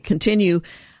certainly continue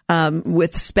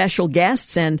with special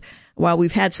guests, and while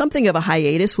we've had something of a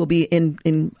hiatus, we'll be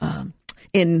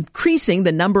increasing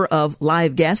the number of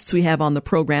live guests we have on the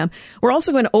program. We're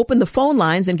also going to open the phone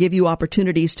lines and give you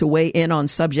opportunities to weigh in on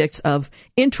subjects of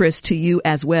interest to you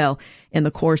as well in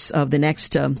the course of the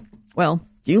next,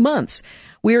 few months.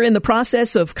 We're in the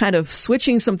process of kind of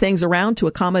switching some things around to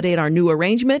accommodate our new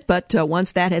arrangement, but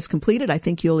once that has completed, I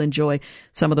think you'll enjoy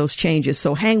some of those changes.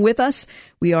 So hang with us.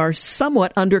 We are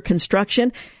somewhat under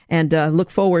construction, and look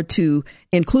forward to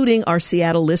including our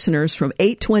Seattle listeners from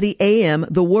 820 AM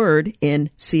The Word in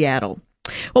Seattle.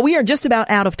 Well, we are just about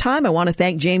out of time. I want to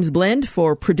thank James Blend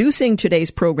for producing today's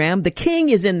program. The King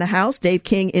is in the house, Dave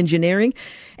King Engineering.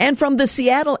 And from the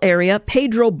Seattle area,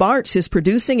 Pedro Bartz is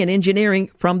producing and engineering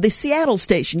from the Seattle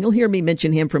station. You'll hear me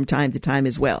mention him from time to time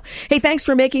as well. Hey, thanks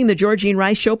for making the Georgene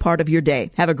Rice Show part of your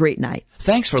day. Have a great night.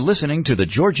 Thanks for listening to the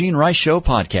Georgene Rice Show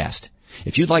podcast.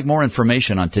 If you'd like more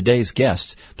information on today's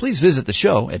guests, please visit the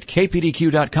show at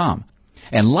kpdq.com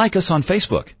and like us on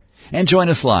Facebook. And join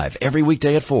us live every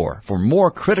weekday at 4 for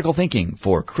more critical thinking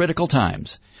for critical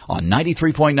times on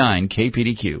 93.9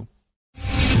 KPDQ.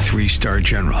 3-star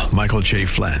General Michael J.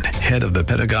 Flynn, head of the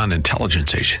Pentagon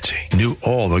Intelligence Agency, knew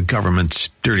all the government's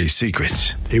dirty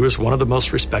secrets. He was one of the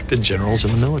most respected generals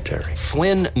in the military.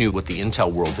 Flynn knew what the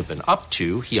intel world had been up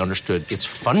to. He understood its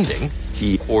funding.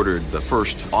 He ordered the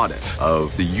first audit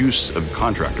of the use of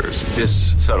contractors.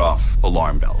 This set off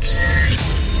alarm bells.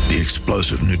 The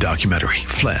explosive new documentary,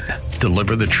 Flynn,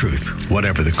 Deliver the Truth,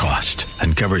 Whatever the Cost,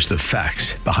 uncovers the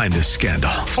facts behind this scandal.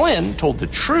 Flynn told the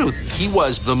truth. He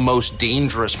was the most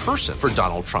dangerous person for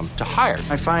Donald Trump to hire.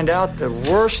 I find out the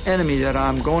worst enemy that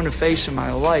I'm going to face in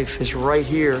my life is right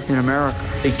here in America.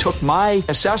 They took my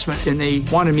assessment and they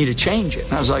wanted me to change it.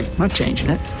 And I was like, I'm not changing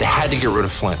it. They had to get rid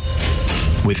of Flynn.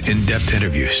 With in-depth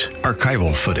interviews,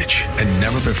 archival footage, and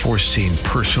never-before-seen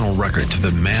personal records of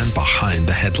the man behind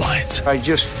the headlines. I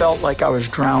just felt like I was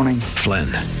drowning. Flynn,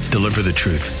 Deliver the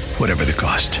Truth, Whatever the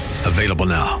Cost. Available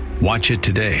now. Watch it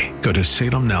today. Go to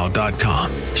salemnow.com.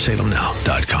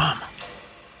 salemnow.com.